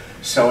kids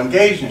so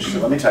engaged." And she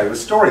said, "Let me tell you a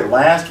story.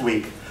 Last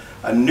week,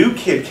 a new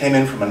kid came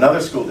in from another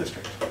school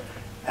district,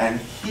 and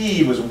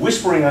he was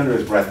whispering under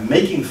his breath,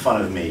 making fun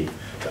of me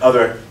to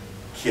other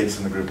kids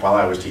in the group while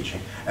I was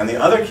teaching. And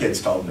the other kids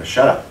told him to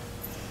shut up.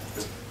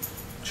 Just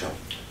chill."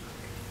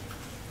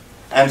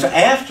 And so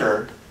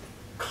after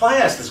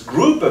class, this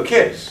group of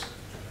kids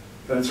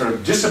that had sort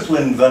of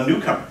disciplined the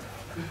newcomer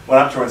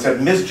went up to her and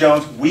said, "Ms.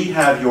 Jones, we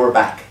have your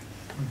back."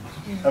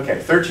 Okay,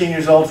 13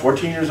 years old,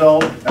 14 years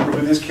old, remember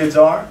who these kids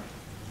are?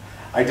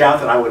 I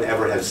doubt that I would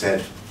ever have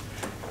said,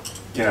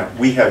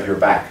 "We have your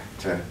back"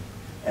 to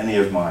any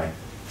of my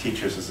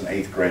teachers as an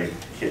 8th grade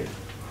kid.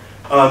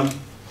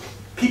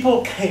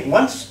 People came,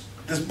 once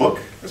this book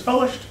was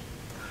published,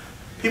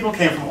 people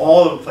came from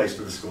all over the place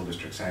to the school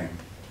district saying,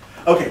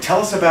 "Okay, tell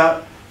us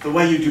about the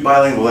way you do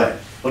bilingual ed."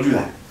 We'll do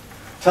that.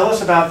 "Tell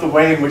us about the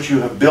way in which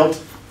you have built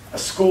a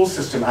school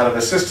system out of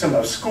a system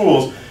of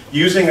schools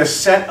using a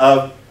set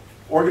of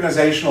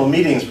organizational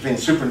meetings between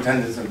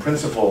superintendents and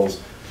principals.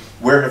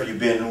 Where have you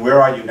been? Where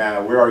are you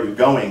now? Where are you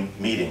going?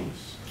 Meetings.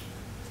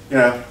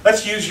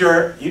 Let's use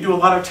you do a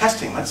lot of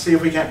testing. Let's see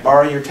if we can't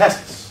borrow your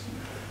tests."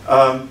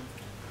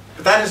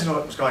 But that isn't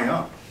what was going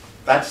on.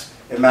 That's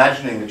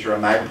imagining that you're a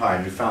magpie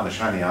and you found a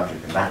shiny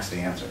object, and that's the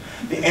answer.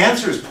 The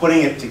answer is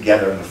putting it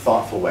together in a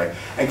thoughtful way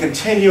and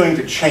continuing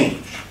to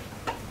change.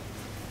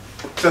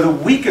 So the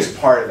weakest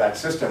part of that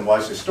system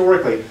was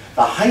historically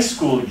the high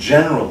school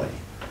generally.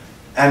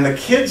 And the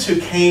kids who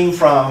came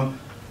from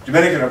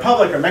Dominican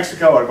Republic or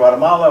Mexico or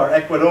Guatemala or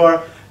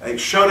Ecuador, they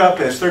showed up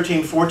as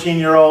 13,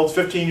 14-year-olds,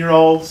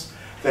 15-year-olds.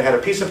 They had a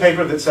piece of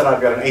paper that said,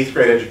 "I've got an 8th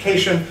grade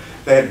education."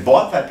 They had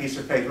bought that piece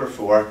of paper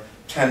for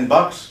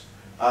 $10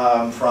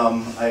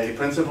 from a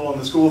principal in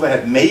the school. They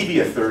had maybe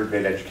a 3rd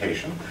grade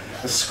education.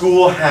 The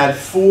school had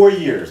 4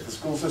 years. The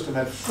school system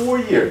had 4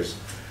 years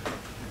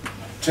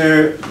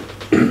to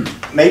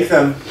make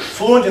them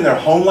fluent in their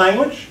home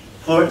language,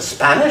 fluent in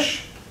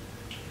Spanish,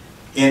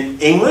 in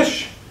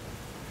English.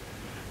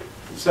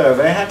 So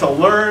they had to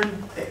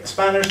learn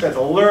Spanish, they had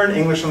to learn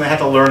English, and they had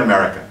to learn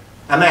American.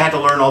 And they had to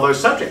learn all those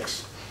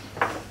subjects.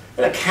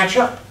 They had to catch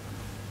up.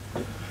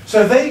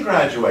 So they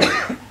graduated.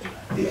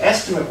 The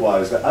estimate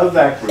was that of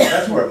that group,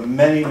 that's where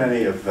many,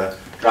 many of the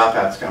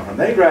dropouts come from.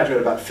 They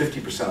graduated about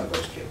 50% of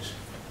those kids.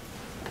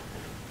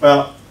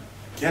 Well,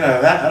 I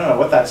don't know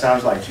what that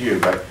sounds like to you,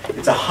 but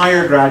it's a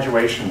higher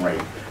graduation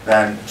rate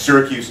than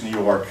Syracuse, New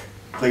York,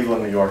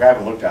 Cleveland, New York. I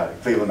haven't looked at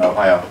it. Cleveland,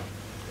 Ohio,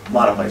 a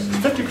lot of places.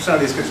 50% of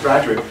these kids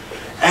graduated.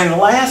 And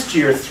last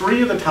year,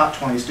 3 of the top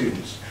 20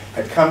 students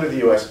had come to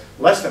the US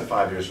less than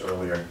 5 years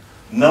earlier,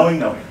 knowing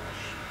no English.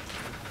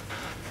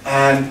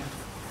 And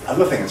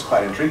another thing that's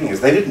quite intriguing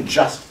is they didn't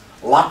just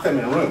lock them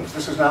in rooms.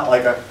 This is not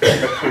like a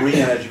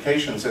Korean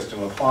education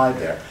system applied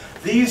there.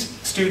 These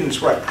students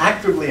were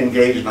actively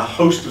engaged in a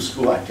host of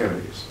school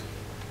activities.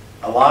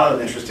 A lot of,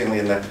 interestingly,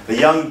 in the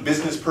young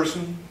business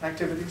person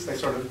activities,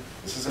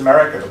 this is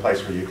America, the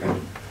place where you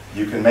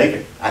can make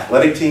it.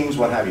 Athletic teams,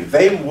 what have you.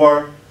 They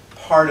were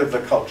part of the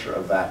culture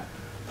of that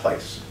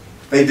place.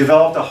 They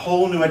developed a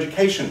whole new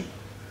education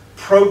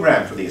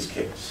program for these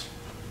kids.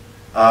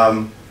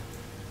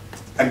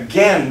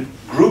 Again,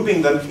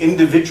 grouping them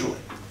individually,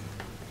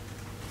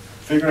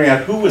 figuring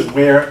out who was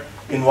where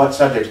in what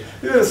subjects.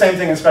 We do the same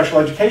thing in special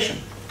education.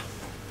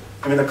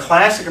 I mean, the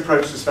classic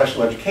approach to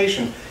special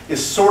education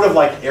is sort of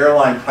like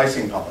airline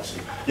pricing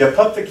policy. You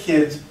put the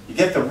kids, you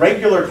get the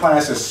regular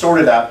classes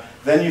sorted out,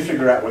 then you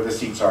figure out where the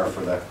seats are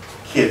for the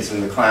kids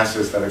in the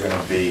classes that are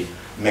going to be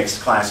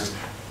mixed classes.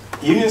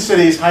 Union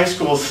City's high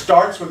school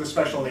starts with the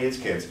special needs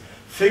kids,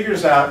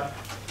 figures out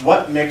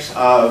what mix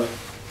of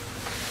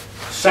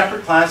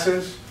separate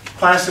classes,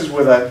 classes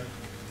with a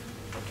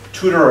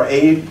tutor or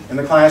aide in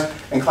the class,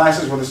 and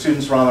classes where the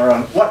students are on their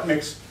own, what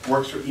mix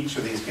works for each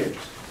of these kids.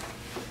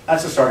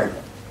 That's the starting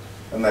point.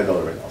 And they build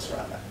everything else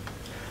around that.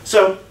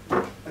 So,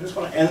 I just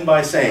want to end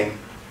by saying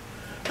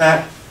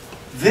that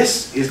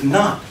this is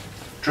not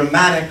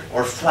dramatic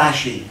or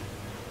flashy,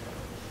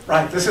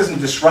 right? This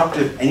isn't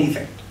disruptive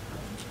anything.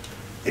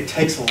 It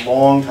takes a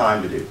long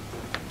time to do.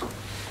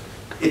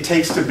 It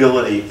takes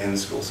stability in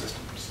school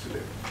systems to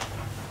do.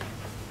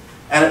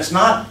 And it's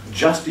not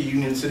just a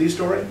Union City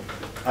story.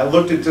 I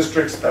looked at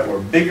districts that were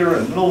bigger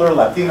and littler,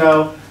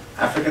 Latino,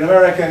 African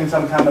American,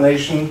 some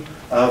combination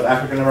of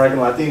African American,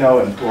 Latino,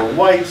 and poor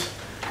white,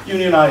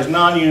 unionized,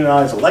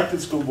 non-unionized, elected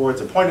school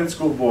boards, appointed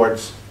school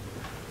boards.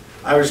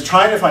 I was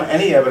trying to find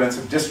any evidence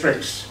of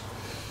districts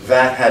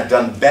that had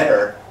done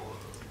better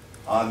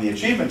on the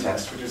achievement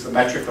test, which is the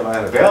metric that I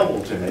had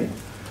available to me,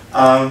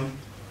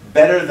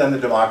 better than the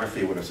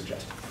demography would have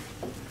suggested.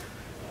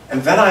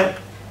 And then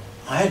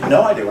I had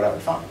no idea what I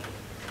would find.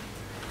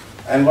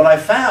 And what I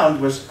found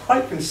was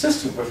quite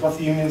consistent with what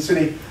the Union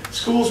City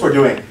schools were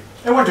doing.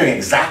 They weren't doing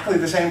exactly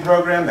the same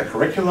program. The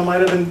curriculum might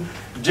have been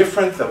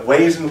different. The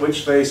ways in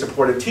which they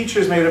supported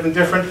teachers might have been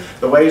different.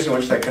 The ways in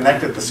which they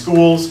connected the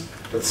schools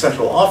to the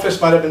central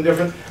office might have been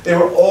different. They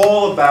were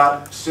all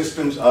about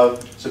systems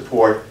of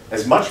support,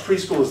 as much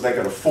preschool as they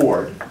could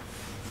afford.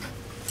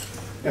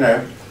 You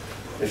know,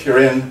 if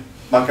you're in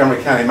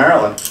Montgomery County,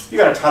 Maryland, you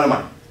got a ton of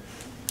money.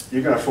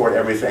 You can afford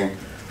everything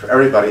for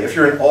everybody. If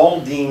you're in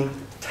Aldine,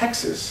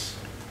 Texas,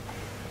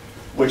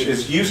 which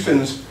is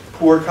Houston's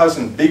poor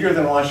cousin, bigger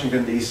than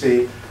Washington,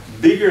 D.C.,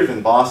 bigger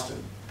than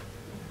Boston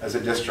as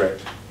a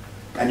district,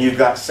 and you've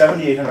got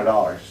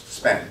 $7,800 to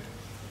spend.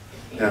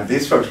 You know,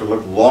 these folks would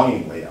look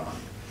longingly on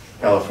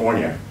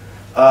California.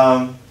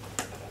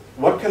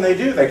 What can they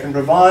do? They can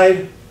provide,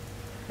 you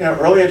know,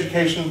 early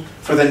education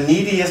for the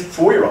neediest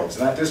 4-year-olds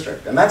in that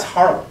district, and that's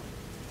Harlem.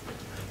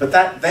 But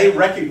that they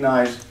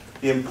recognize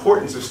the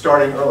importance of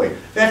starting early.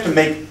 They have to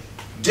make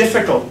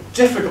difficult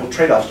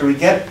trade-offs. Do we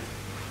get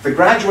the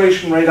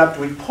graduation rate up?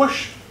 Do we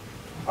push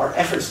our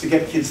efforts to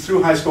get kids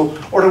through high school?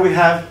 Or do we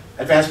have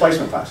advanced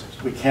placement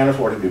classes? We can't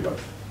afford to do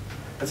both.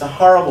 It's a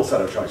horrible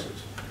set of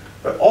choices.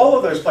 But all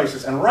of those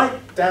places, and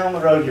right down the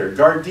road here,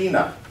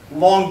 Gardena,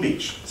 Long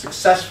Beach,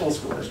 successful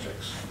school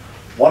districts.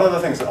 One of the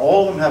things that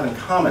all of them have in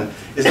common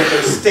is that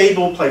they're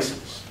stable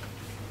places.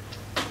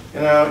 You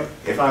know,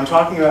 if I'm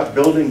talking about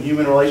building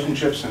human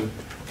relationships and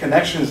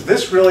connections,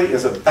 this really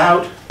is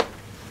about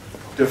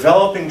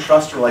developing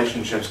trust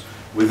relationships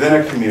within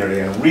a community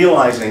and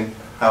realizing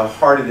how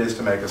hard it is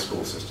to make a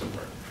school system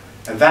work.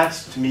 And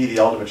that's, to me, the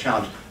ultimate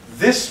challenge.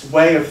 This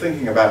way of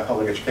thinking about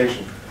public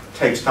education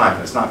takes time,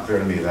 and it's not clear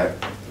to me that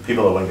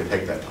people are willing to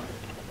take that time.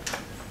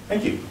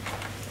 Thank you.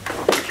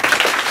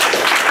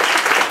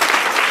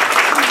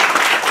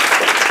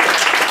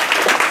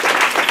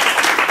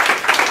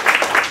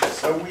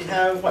 So we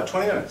have, what,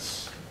 20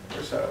 minutes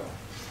or so?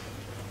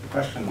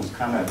 Questions,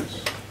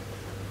 comments?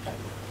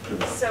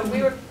 So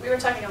we were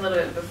talking a little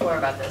bit before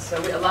about this. So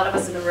a lot of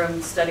us in the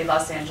room study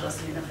Los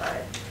Angeles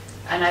Unified.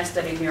 And I've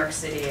studied New York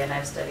City, and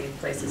I've studied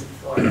places in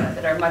Florida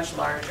that are much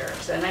larger.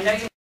 So, and I know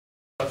you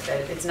know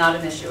that it's not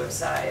an issue of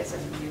size,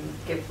 and you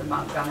give the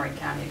Montgomery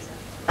County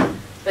example.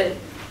 But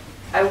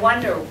I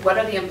wonder, what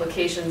are the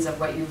implications of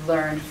what you've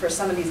learned for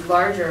some of these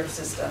larger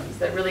systems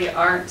that really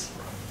aren't,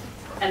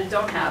 and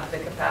don't have the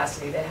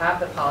capacity, they have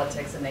the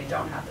politics, and they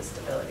don't have the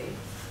stability?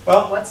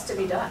 Well, what's to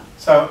be done?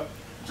 So,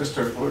 just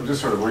sort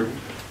of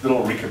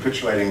little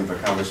recapitulating the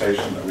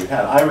conversation that we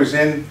had. I was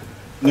in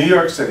New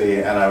York City,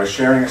 and I was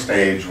sharing a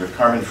stage with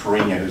Carmen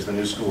Farina, who's the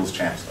new school's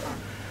chancellor.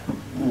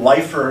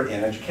 Lifer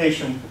in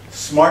education,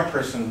 smart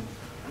person,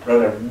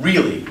 wrote a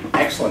really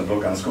excellent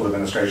book on school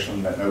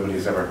administration that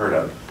nobody's ever heard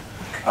of.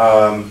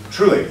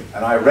 Truly.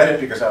 And I read it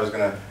because I was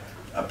going to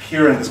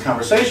appear in this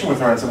conversation with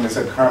her, and somebody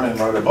said, Carmen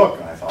wrote a book.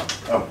 And I thought,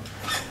 oh.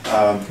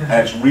 And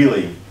it's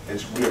really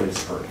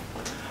superb.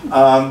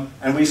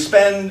 And we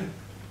spend,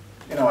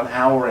 you know, an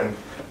hour in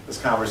this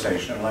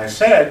conversation, and I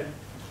said,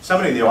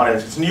 somebody in the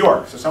audience, it's New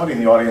York, so somebody in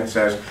the audience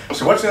says,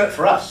 so what's in it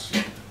for us?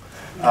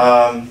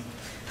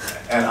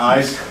 And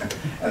I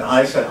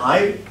said,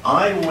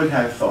 I would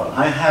have thought,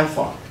 I have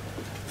thought,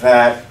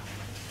 that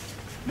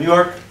New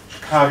York,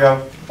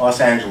 Chicago, Los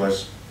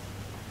Angeles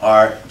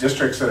are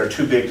districts that are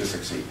too big to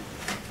succeed.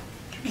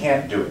 You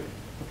can't do it.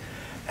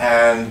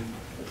 And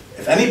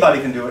if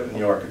anybody can do it in New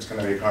York, it's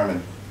going to be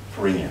Carmen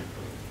Farina.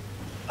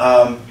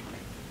 I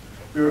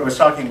was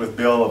talking with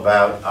Bill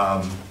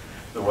about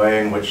the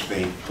way in which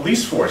the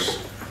police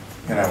force,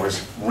 you know,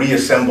 was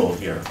reassembled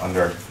here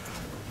under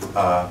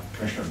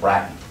Commissioner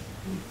Bratton,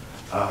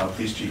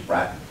 Police Chief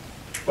Bratton.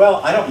 Well,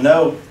 I don't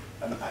know.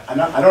 I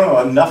don't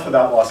know enough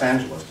about Los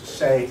Angeles to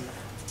say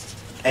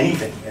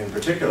anything in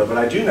particular, but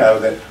I do know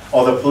that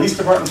although police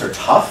departments are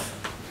tough,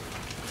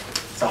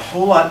 it's a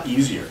whole lot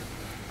easier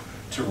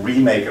to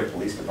remake a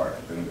police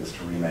department than it is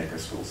to remake a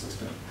school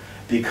system,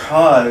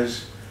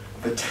 because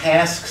the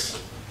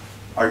tasks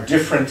are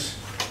different,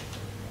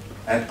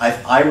 and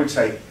I would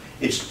say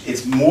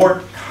it's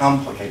more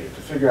complicated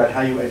to figure out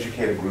how you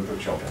educate a group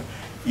of children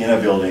in a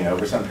building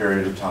over some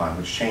period of time,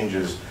 which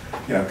changes,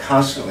 you know,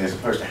 constantly, as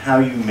opposed to how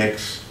you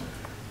mix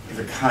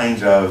the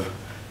kinds of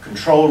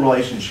control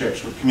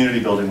relationships with community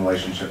building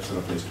relationships that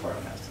a police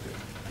department has to do.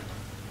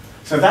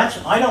 So that's,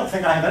 I don't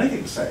think I have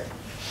anything to say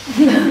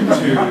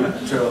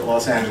to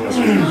Los Angeles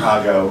or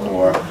Chicago,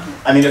 or,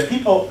 I mean, if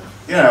people,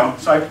 you know,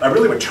 so I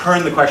really would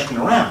turn the question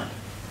around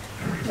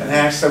and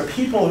ask, so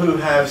people who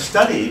have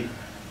studied,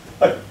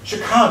 like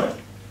Chicago,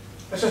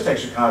 let's just take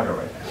Chicago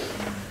right now.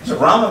 So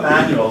Rahm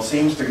Emanuel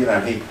seems to, you know,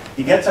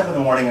 he gets up in the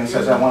morning and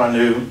says, I want a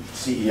new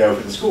CEO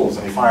for the schools,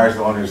 and he fires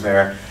the one who's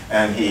there,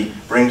 and he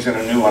brings in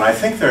a new one. I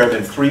think there have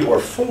been 3 or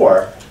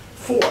 4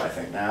 I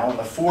think now, in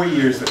the 4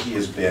 years that he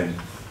has been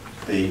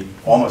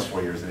almost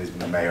 4 years that he's been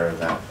the mayor of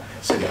that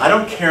city. I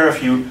don't care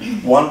if you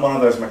won one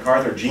of those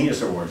MacArthur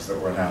Genius Awards that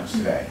were announced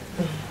today.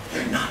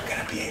 You're not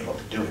going to be able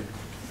to do it.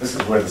 This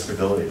is where the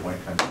stability point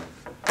comes in.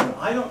 And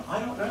I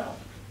don't know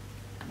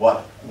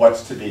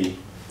what's to be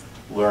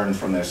learned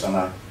from this on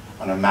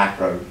a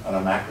macro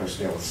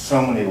scale with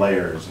so many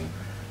layers and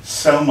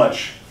so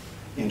much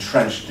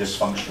entrenched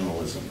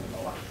dysfunctionalism in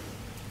the life.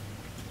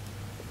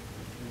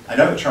 I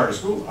know that charter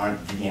schools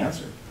aren't the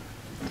answer.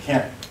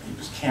 You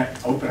just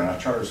can't open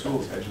enough charter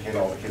schools to educate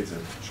all the kids in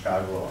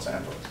Chicago or Los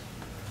Angeles.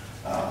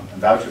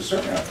 And vouchers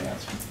certainly aren't the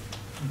answer.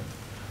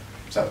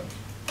 So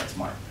that's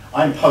mine.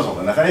 I'm puzzled,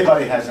 and if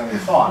anybody has any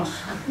thoughts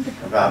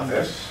about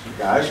this, you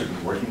guys who've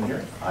been working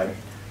here, I'd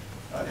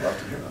love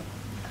to hear them.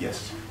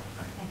 Yes?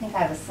 I think I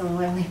have a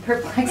similarly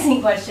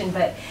perplexing question,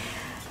 but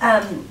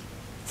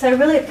so I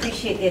really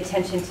appreciate the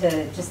attention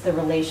to just the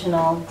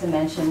relational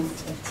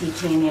dimensions of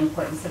teaching and the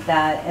importance of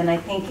that. And I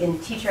think in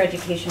teacher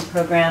education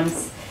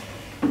programs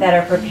that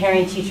are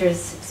preparing teachers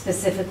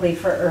specifically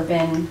for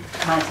urban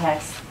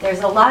contexts,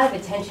 there's a lot of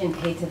attention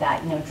paid to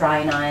that,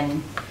 drawing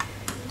on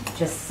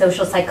just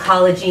social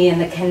psychology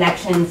and the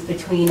connections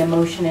between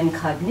emotion and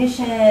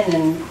cognition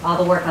and all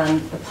the work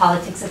on the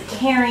politics of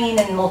caring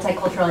and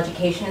multicultural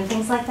education and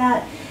things like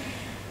that.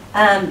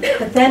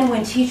 But then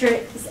when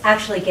teachers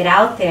actually get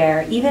out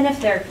there, even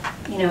if they're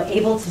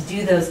able to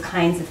do those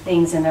kinds of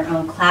things in their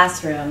own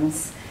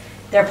classrooms,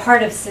 they're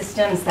part of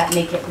systems that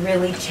make it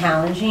really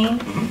challenging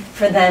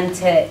for them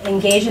to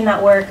engage in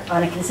that work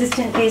on a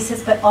consistent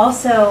basis, but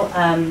also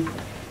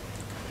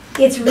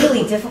it's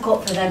really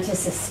difficult for them to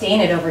sustain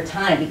it over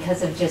time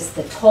because of just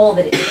the toll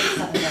that it takes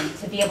on them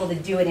to be able to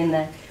do it in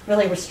the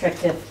really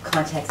restrictive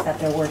context that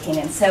they're working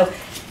in. So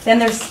then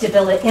there's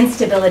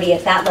instability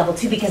at that level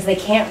too, because they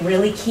can't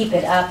really keep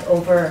it up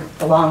over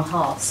the long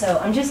haul. So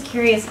I'm just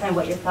curious kind of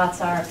what your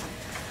thoughts are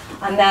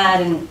on that.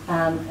 And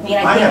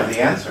I have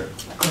the answer.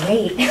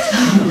 Great.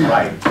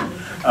 Right.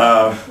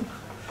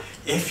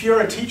 If you're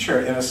a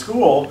teacher in a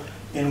school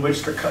in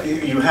which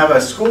you have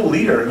a school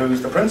leader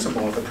who's the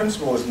principal, if the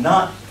principal is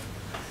not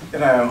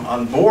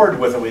on board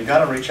with it, we've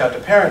got to reach out to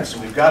parents,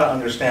 and we've got to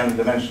understand the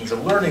dimensions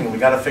of learning, and we've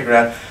got to figure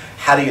out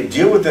how do you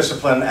deal with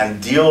discipline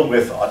and deal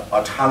with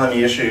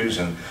autonomy issues,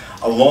 and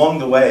along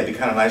the way, it'd be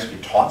kind of nice if you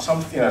taught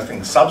something,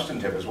 things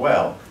substantive as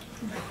well.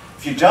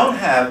 If you don't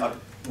have,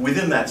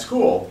 within that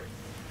school,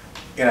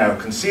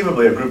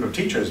 conceivably a group of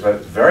teachers, but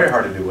it's very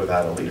hard to do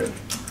without a leader,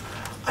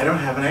 I don't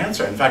have an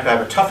answer. In fact, I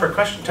have a tougher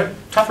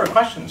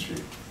questions for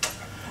you.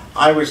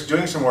 I was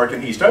doing some work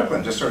in East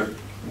Oakland, just sort of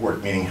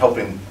work, meaning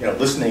helping,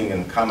 listening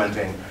and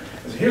commenting.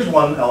 Here's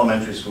one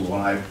elementary school,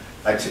 and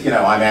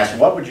I'm asked,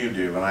 what would you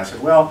do? And I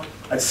said, well,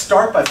 I'd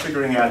start by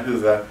figuring out who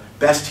the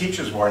best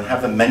teachers were and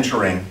have them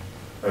mentoring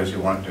those who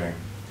weren't doing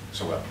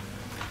so well.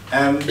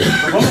 And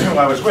the woman who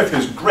I was with,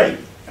 who's great,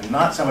 and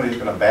not somebody who's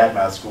going to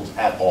badmouth schools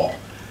at all,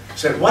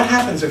 said, what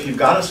happens if you've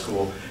got a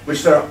school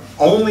which there are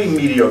only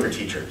mediocre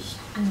teachers?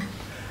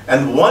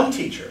 And the one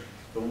teacher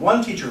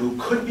who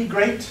could be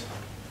great,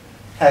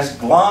 has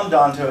glommed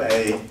onto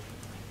a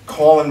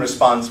call and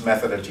response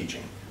method of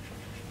teaching,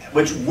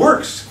 which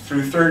works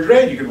through third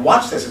grade. You could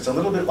watch this. It's a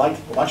little bit like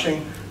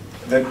watching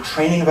the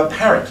training of a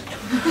parrot.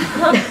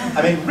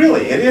 I mean,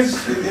 really,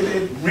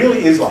 it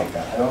really is like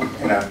that.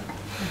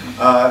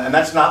 And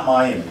that's not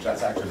my image.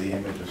 That's actually the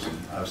image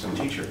of some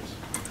teachers.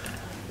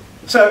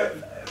 So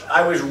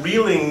I was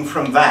reeling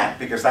from that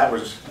because that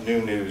was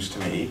new news to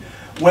me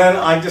when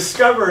I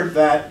discovered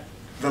that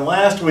the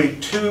last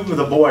week 2 of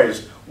the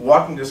boys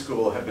walking to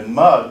school had been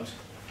mugged.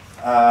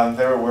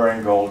 They were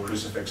wearing gold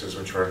crucifixes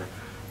which were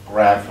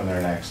grabbed from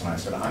their necks, and I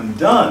said, I'm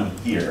done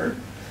here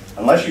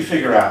unless you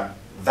figure out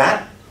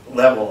that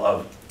level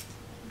of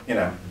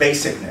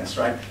basicness,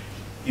 right?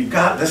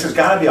 This has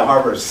got to be a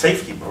harbor of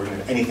safety more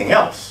than anything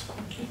else.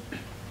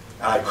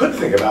 And I could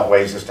think about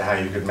ways as to how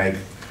you could make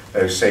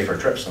those safer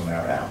trips than they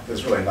are now.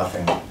 There's really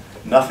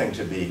nothing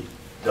to be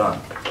done.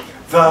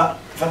 The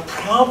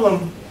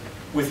problem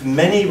with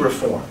many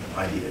reform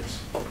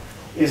ideas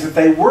is that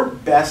they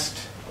work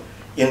best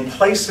in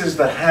places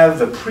that have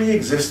the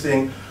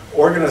pre-existing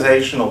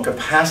organizational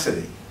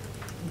capacity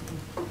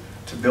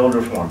to build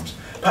reforms.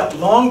 But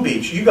Long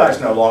Beach, you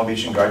guys know Long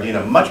Beach and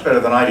Gardena much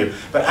better than I do,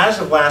 but as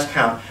of last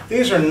count,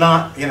 these are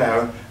not,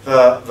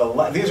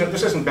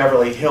 this isn't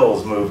Beverly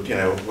Hills moved,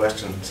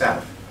 west and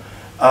south,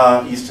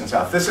 east and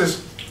south. This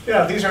is,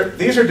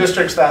 these are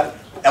districts that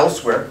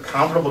elsewhere,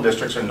 comparable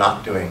districts, are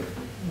not doing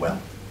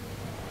well.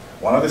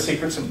 One of the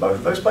secrets in both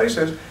of those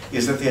places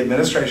is that the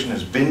administration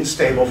has been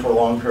stable for a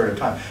long period of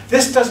time.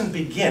 This doesn't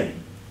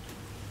begin.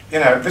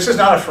 This is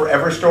not a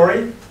forever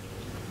story.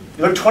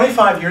 You look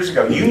 25 years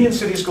ago, Union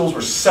City schools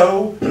were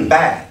so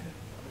bad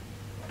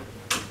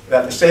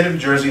that the state of New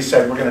Jersey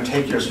said, we're going to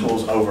take your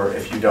schools over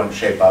if you don't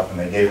shape up, and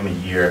they gave them a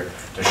year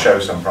to show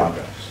some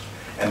progress.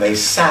 And they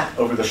sat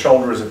over the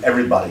shoulders of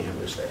everybody who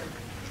was there.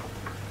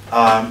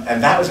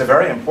 And that was a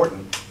very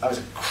important, that was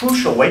a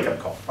crucial wake-up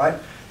call, right?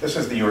 This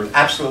is you were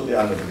absolutely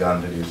under the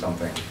gun to do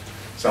something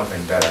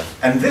better.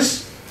 And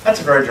that's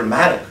a very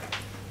dramatic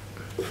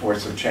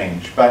force of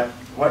change. But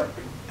what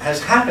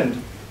has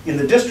happened in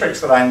the districts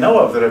that I know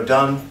of that have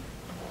done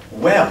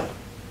well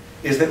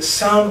is that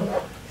some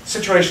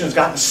situation has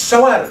gotten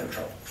so out of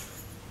control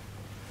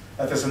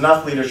that there's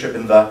enough leadership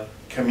in the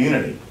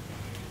community,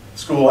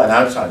 school and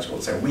outside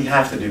school, say, we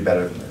have to do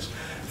better than this.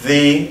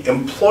 The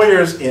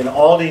employers in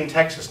Aldine,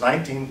 Texas,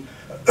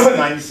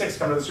 1996,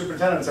 come to the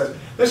superintendent and says,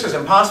 this is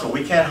impossible,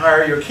 we can't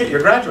hire your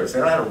graduates. They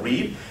don't know how to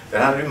read, they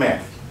don't know how to do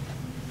math.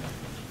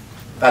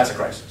 That's a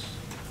crisis.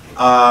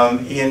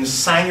 In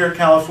Sanger,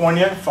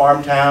 California,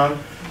 farm town,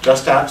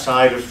 just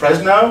outside of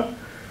Fresno,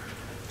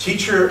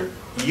 teacher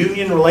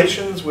union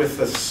relations with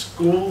the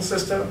school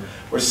system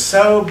were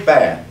so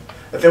bad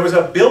that there was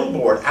a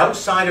billboard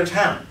outside of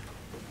town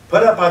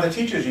put up by the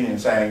teachers union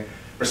saying,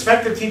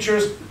 respected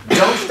teachers,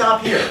 don't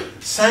stop here.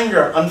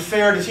 Sanger,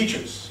 unfair to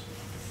teachers.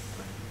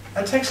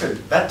 That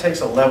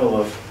takes a level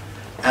of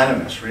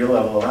animus, real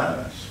level of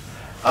animus.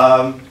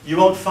 You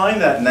won't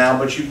find that now,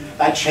 but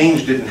that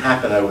change didn't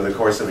happen over the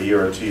course of a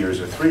year or 2 years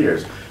or 3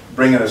 years.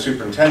 Bring in a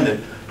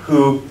superintendent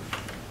who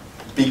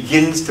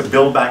begins to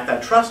build back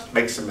that trust,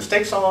 makes some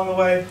mistakes along the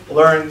way,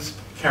 learns,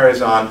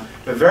 carries on.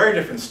 A very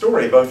different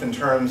story, both in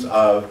terms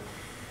of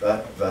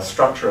the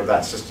structure of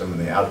that system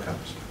and the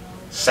outcomes.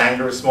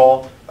 Sanger is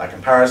small, by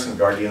comparison,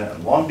 Gardena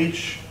and Long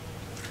Beach,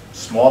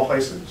 small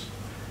places.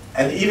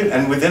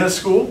 And within a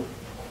school,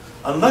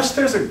 unless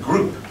there's a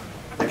group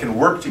that can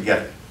work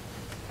together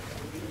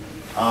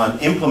on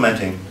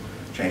implementing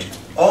change, it's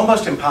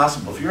almost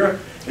impossible.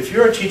 If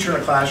you're a teacher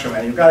in a classroom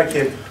and you've got a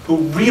kid who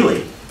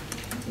really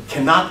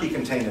cannot be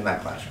contained in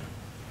that classroom,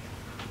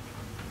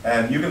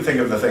 and you can think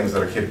of the things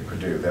that a kid could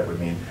do that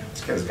would mean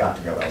this kid has got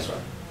to go elsewhere.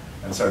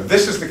 And so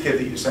this is the kid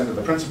that you send to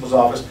the principal's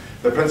office.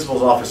 The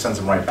principal's office sends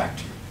him right back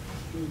to you.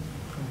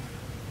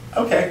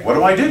 Okay, what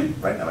do I do?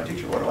 Right now, a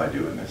teacher, what do I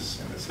do in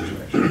this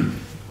situation?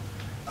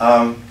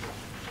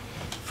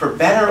 For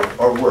better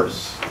or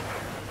worse,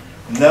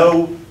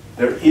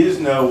 there is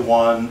no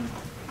one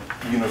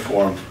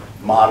uniform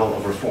model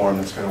of reform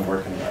that's going to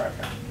work in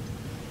America.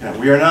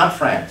 We are not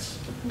France.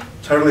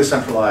 Totally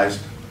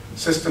centralized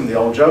system. The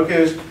old joke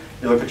is,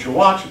 you look at your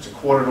watch, it's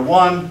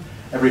 1:45.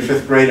 Every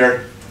fifth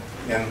grader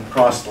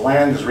across the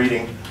land is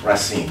reading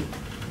Rossier.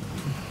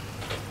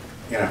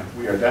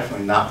 We are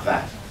definitely not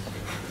that.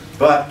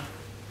 But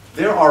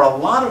there are a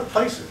lot of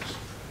places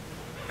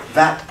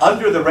that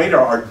under the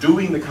radar are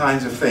doing the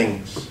kinds of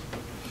things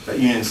that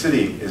Union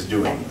City is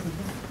doing.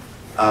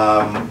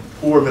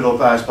 Poor middle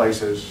class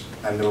places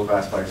and middle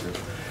class places.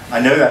 I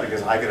know that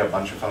because I get a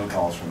bunch of phone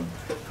calls from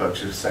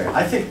folks who say,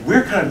 I think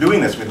we're kind of doing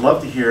this. We'd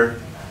love to hear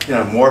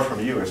more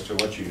from you as to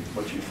what you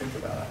think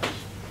about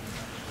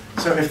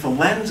us. So if the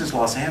lens is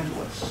Los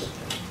Angeles,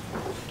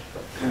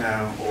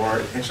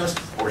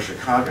 or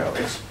Chicago,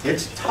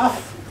 it's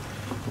tough,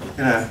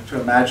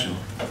 to imagine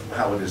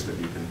how it is that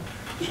you can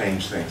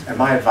change things. And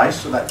my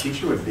advice to that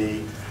teacher would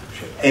be,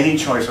 any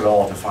choice at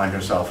all, to find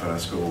herself in a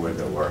school where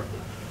there were,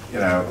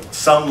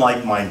 some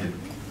like-minded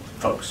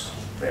folks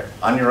there.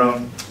 On your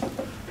own,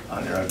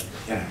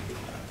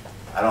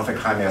 I don't think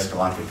Jaime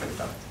Escalante could have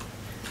done it.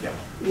 Yeah.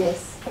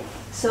 Yes.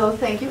 So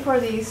thank you for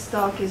this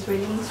talk. It's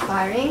really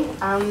inspiring.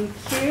 I'm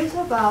curious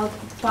about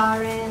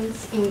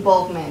parents'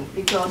 involvement,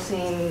 because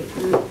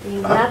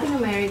in Latin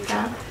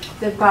America,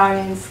 the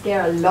parents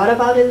care a lot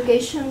about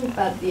education,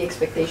 but the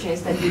expectation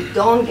is that you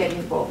don't get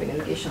involved in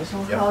education.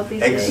 So how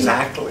this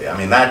exactly. I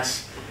mean,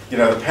 that's,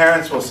 the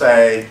parents will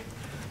say,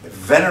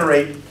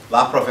 venerate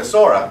la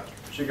profesora.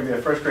 She can be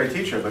a first grade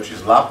teacher, but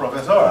she's la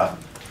profesora.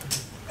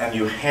 And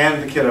you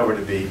hand the kid over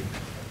to be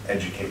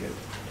educated.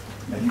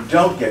 And you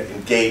don't get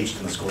engaged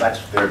in the school.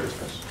 That's their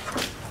business.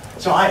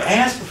 So I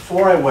asked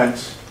before I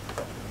went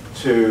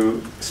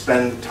to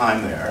spend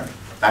time there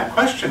that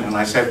question, and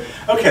I said,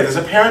 okay, there's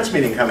a parents'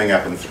 meeting coming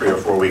up in 3 or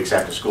 4 weeks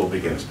after school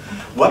begins.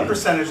 What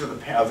percentage of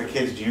the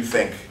kids do you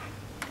think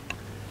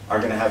are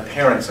going to have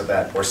parents at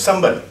that, or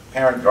somebody,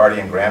 parent,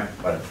 guardian,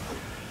 whatever?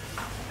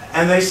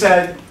 And they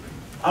said,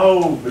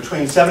 oh,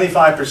 between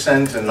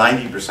 75% and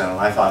 90%. And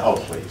I thought, oh,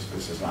 please,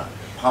 this is not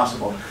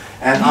possible.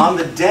 And on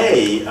the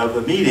day of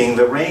the meeting,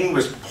 the rain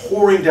was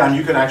pouring down.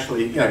 You could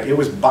actually, it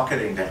was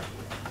bucketing down.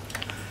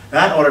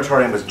 That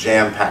auditorium was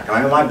jam-packed.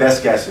 I mean, my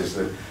best guess is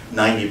that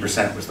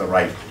 90% was the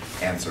right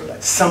answer to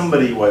that.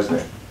 Somebody was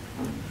there.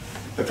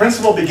 The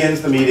principal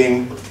begins the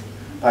meeting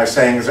by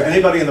saying, is there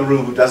anybody in the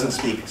room who doesn't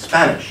speak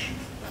Spanish?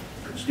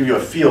 Just give you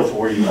a feel for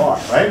where you are,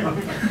 right?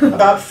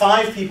 About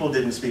 5 people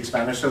didn't speak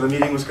Spanish, so the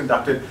meeting was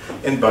conducted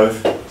in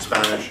both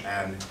Spanish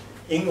and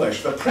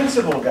English. The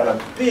principal got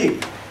a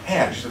big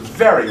hand. She's a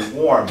very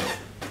warm,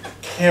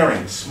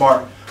 caring,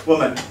 smart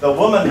woman. The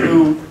woman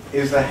who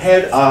is the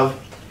head of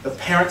the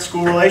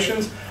parent-school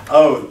relations,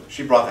 oh,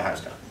 she brought the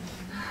house down.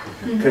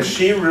 Because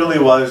she really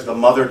was the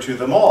mother to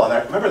them all.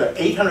 And remember, there are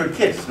 800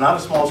 kids. It's not a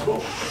small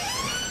school.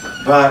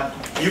 But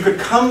you could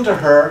come to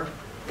her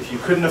if you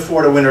couldn't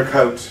afford a winter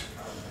coat,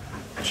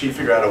 and she'd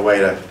figure out a way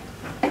to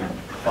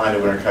find a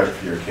winter coat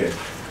for your kid.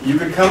 You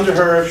could come to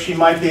her if she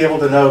might be able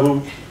to know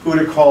who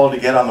to call to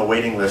get on the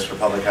waiting list for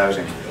public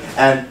housing.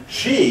 And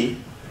she,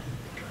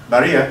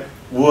 Maria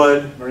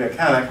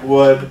Canuck,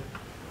 would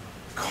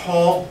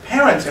call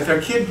parents if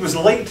their kid was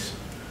late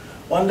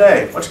one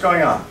day. What's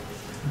going on?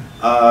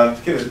 The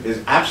kid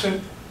is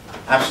absent?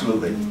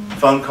 Absolutely.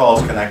 Phone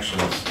calls,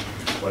 connections,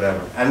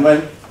 whatever. And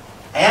when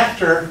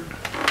After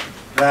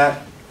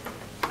that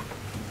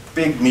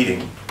big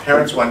meeting,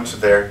 parents went to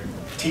their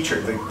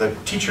teacher, the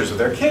teachers of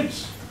their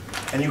kids.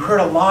 And you heard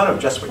a lot of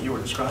just what you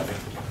were describing.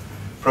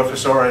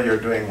 Professora, you're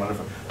doing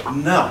wonderful.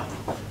 No,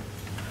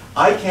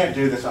 I can't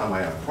do this on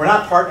my own. If we're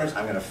not partners,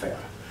 I'm going to fail.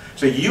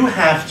 So you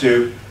have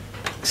to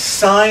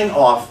sign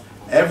off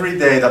every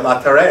day that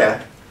la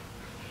tarea,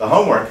 the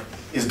homework,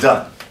 is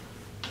done.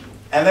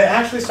 And they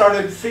actually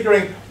started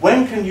figuring,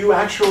 when can you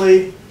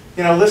actually,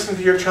 listen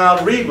to your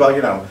child read?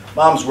 Well,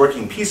 mom's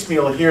working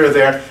piecemeal here or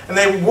there. And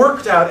they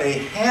worked out a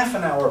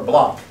half-an-hour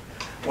block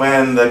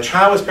when the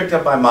child was picked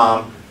up by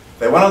mom.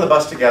 They went on the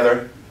bus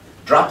together,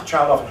 dropped the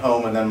child off at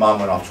home, and then mom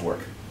went off to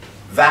work.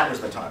 That was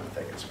the time that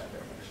they could spend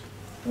their days.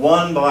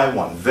 One by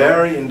one,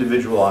 very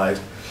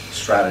individualized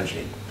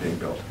strategy being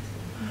built.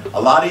 A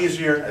lot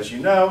easier, as you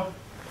know.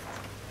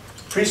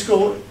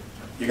 Preschool,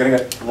 you're going to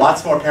get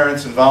lots more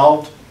parents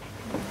involved.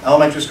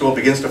 Elementary school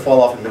begins to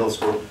fall off in middle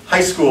school.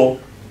 High school,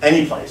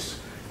 any place.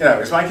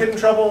 Is my kid in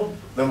trouble?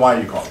 Then why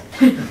are you calling?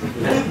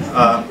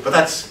 But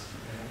that's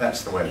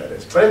the way that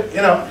is. But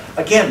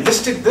again,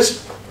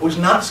 this was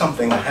not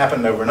something that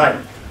happened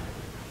overnight.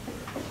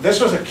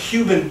 This was a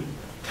Cuban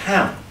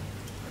town.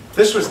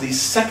 This was the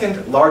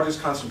second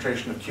largest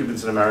concentration of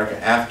Cubans in America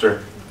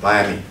after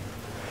Miami.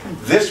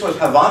 This was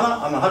Havana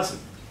on the Hudson.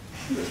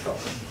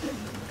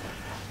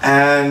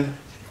 And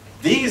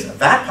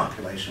that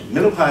population,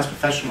 middle-class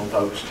professional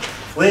folks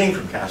fleeing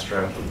from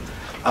Castro,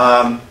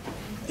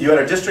 you had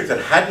a district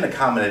that hadn't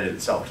accommodated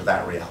itself to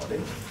that reality.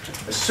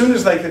 As soon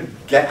as they could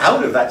get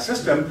out of that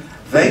system,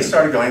 they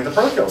started going to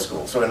parochial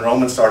schools. So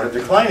enrollment started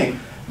declining.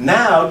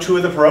 Now, 2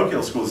 of the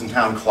parochial schools in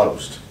town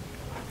closed.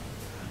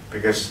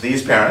 Because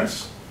these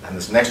parents, and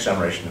this next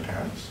generation of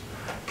parents,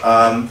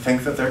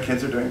 think that their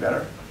kids are doing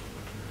better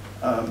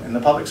in the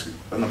public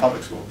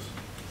schools.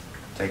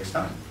 It takes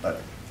time,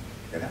 but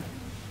it happens.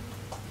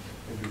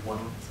 Maybe one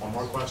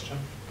more question?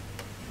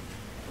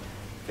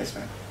 Yes,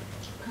 ma'am.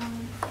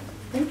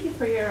 Thank you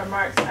for your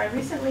remarks. I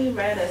recently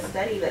read a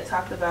study that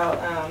talked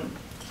about,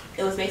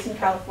 it was based in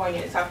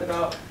California, it talked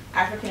about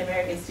African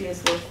American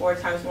students were 4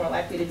 times more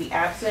likely to be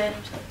absent.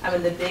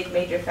 The big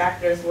major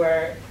factors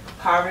were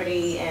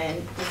poverty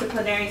and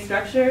disciplinary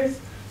structures.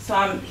 So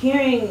I'm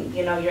hearing,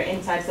 your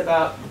insights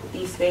about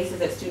these spaces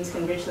that students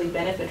can richly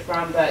benefit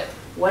from, but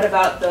what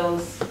about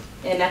those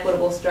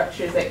inequitable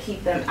structures that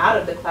keep them out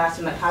of the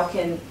classroom? How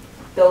can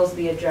those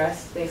be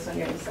addressed based on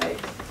your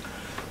insights?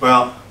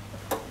 Well,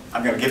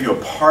 I'm going to give you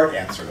a part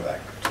answer to that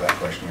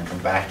question and come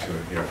back to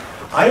it here.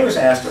 I was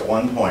asked at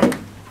one point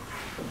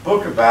a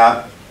book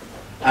about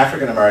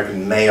African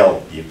American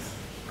male youth,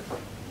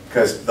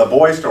 because the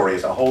boy story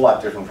is a whole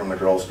lot different from the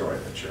girl story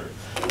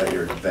that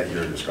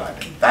you're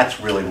describing. That's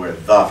really where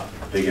the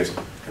biggest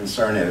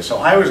concern is. So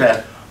I was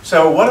asked,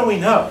 so what do we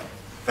know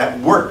that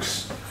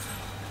works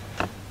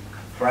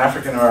for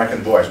African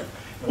American boys?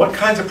 What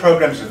kinds of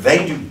programs do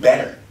they do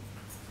better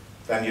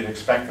than you'd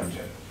expect them to?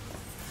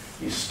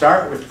 You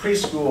start with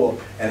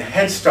preschool and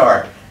Head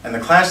Start and the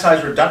class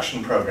size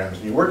reduction programs,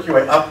 and you work your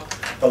way up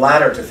the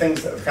ladder to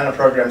things, the kind of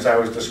programs I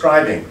was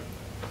describing.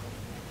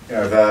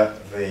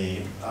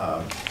 The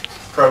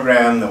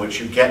program in which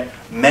you get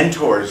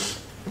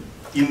mentors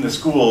in the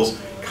schools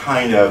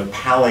kind of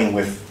palling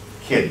with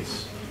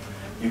kids.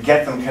 You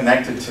get them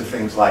connected to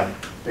things like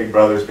Big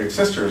Brothers, Big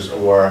Sisters,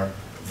 or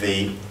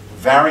the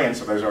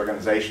variants of those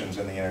organizations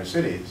in the inner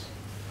cities.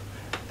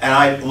 And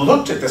I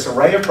looked at this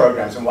array of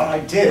programs, and what I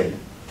did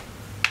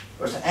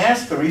was to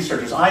ask the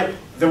researchers.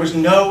 There was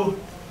no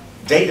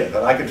data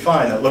that I could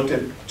find that looked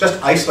at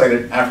just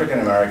isolated African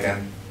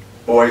American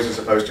boys as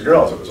opposed to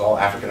girls. It was all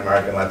African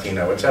American,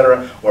 Latino,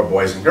 etc., or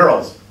boys and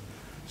girls.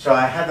 So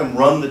I had them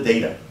run the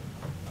data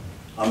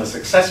on the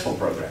successful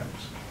programs.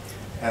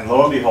 And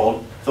lo and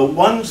behold, the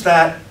ones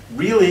that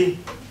really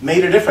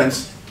made a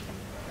difference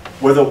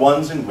were the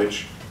ones in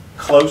which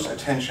close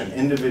attention,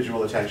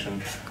 individual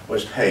attention,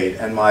 was paid.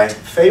 And my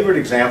favorite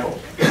example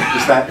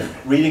is that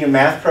reading and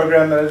math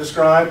program that I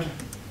described,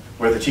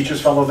 where the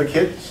teachers follow the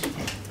kids.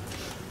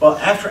 Well,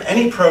 after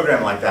any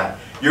program like that,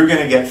 you're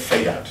going to get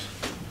fade out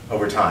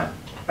over time.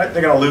 Right?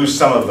 They're going to lose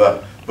some of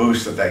the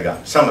boost that they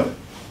got, some of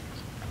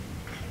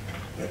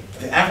it.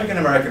 The African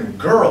American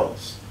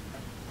girls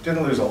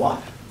didn't lose a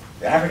lot.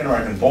 The African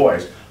American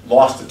boys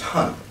lost a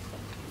ton,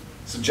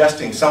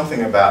 suggesting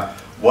something about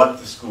what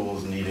the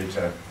schools needed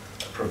to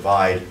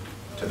provide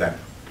to them.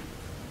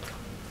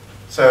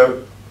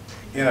 So,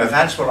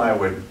 that's what I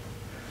would,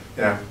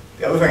 the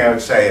other thing I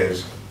would say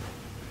is,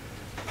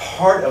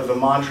 part of the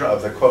mantra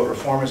of the quote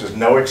reformers is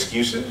no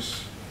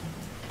excuses.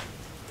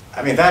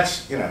 I mean,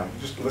 that's,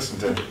 just listen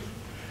to,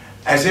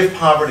 as if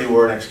poverty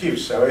were an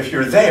excuse. So if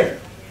you're there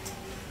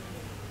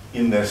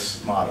in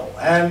this model,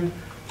 and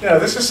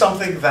this is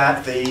something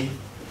that the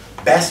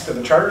best of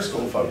the charter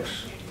school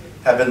folks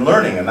have been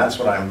learning, and that's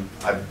what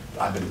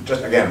I've been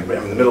just, again, I'm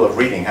in the middle of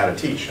reading how to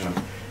teach, and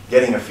I'm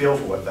getting a feel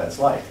for what that's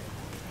like.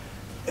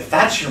 If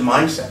that's your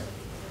mindset,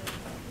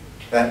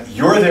 that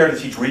you're there to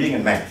teach reading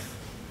and math,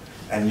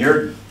 and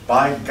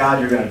by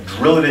God, you're going to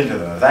drill it into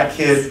them. If that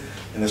kid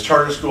in this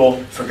charter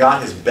school,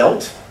 forgot his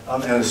belt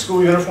and his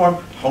school uniform,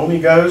 home he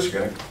goes.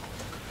 It's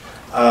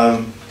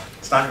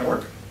not going to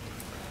work.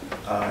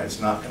 It's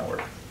not going to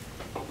work.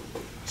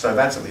 So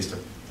that's at least the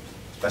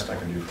best I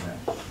can do for now.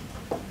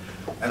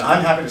 And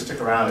I'm happy to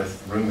stick around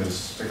if the room is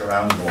stick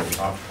around and we'll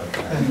talk about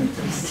that.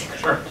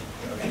 Sure.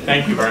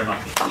 Thank you very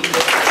much.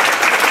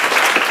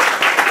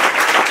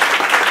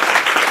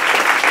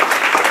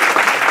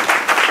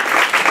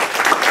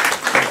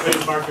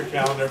 Please mark your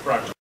calendar for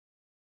October.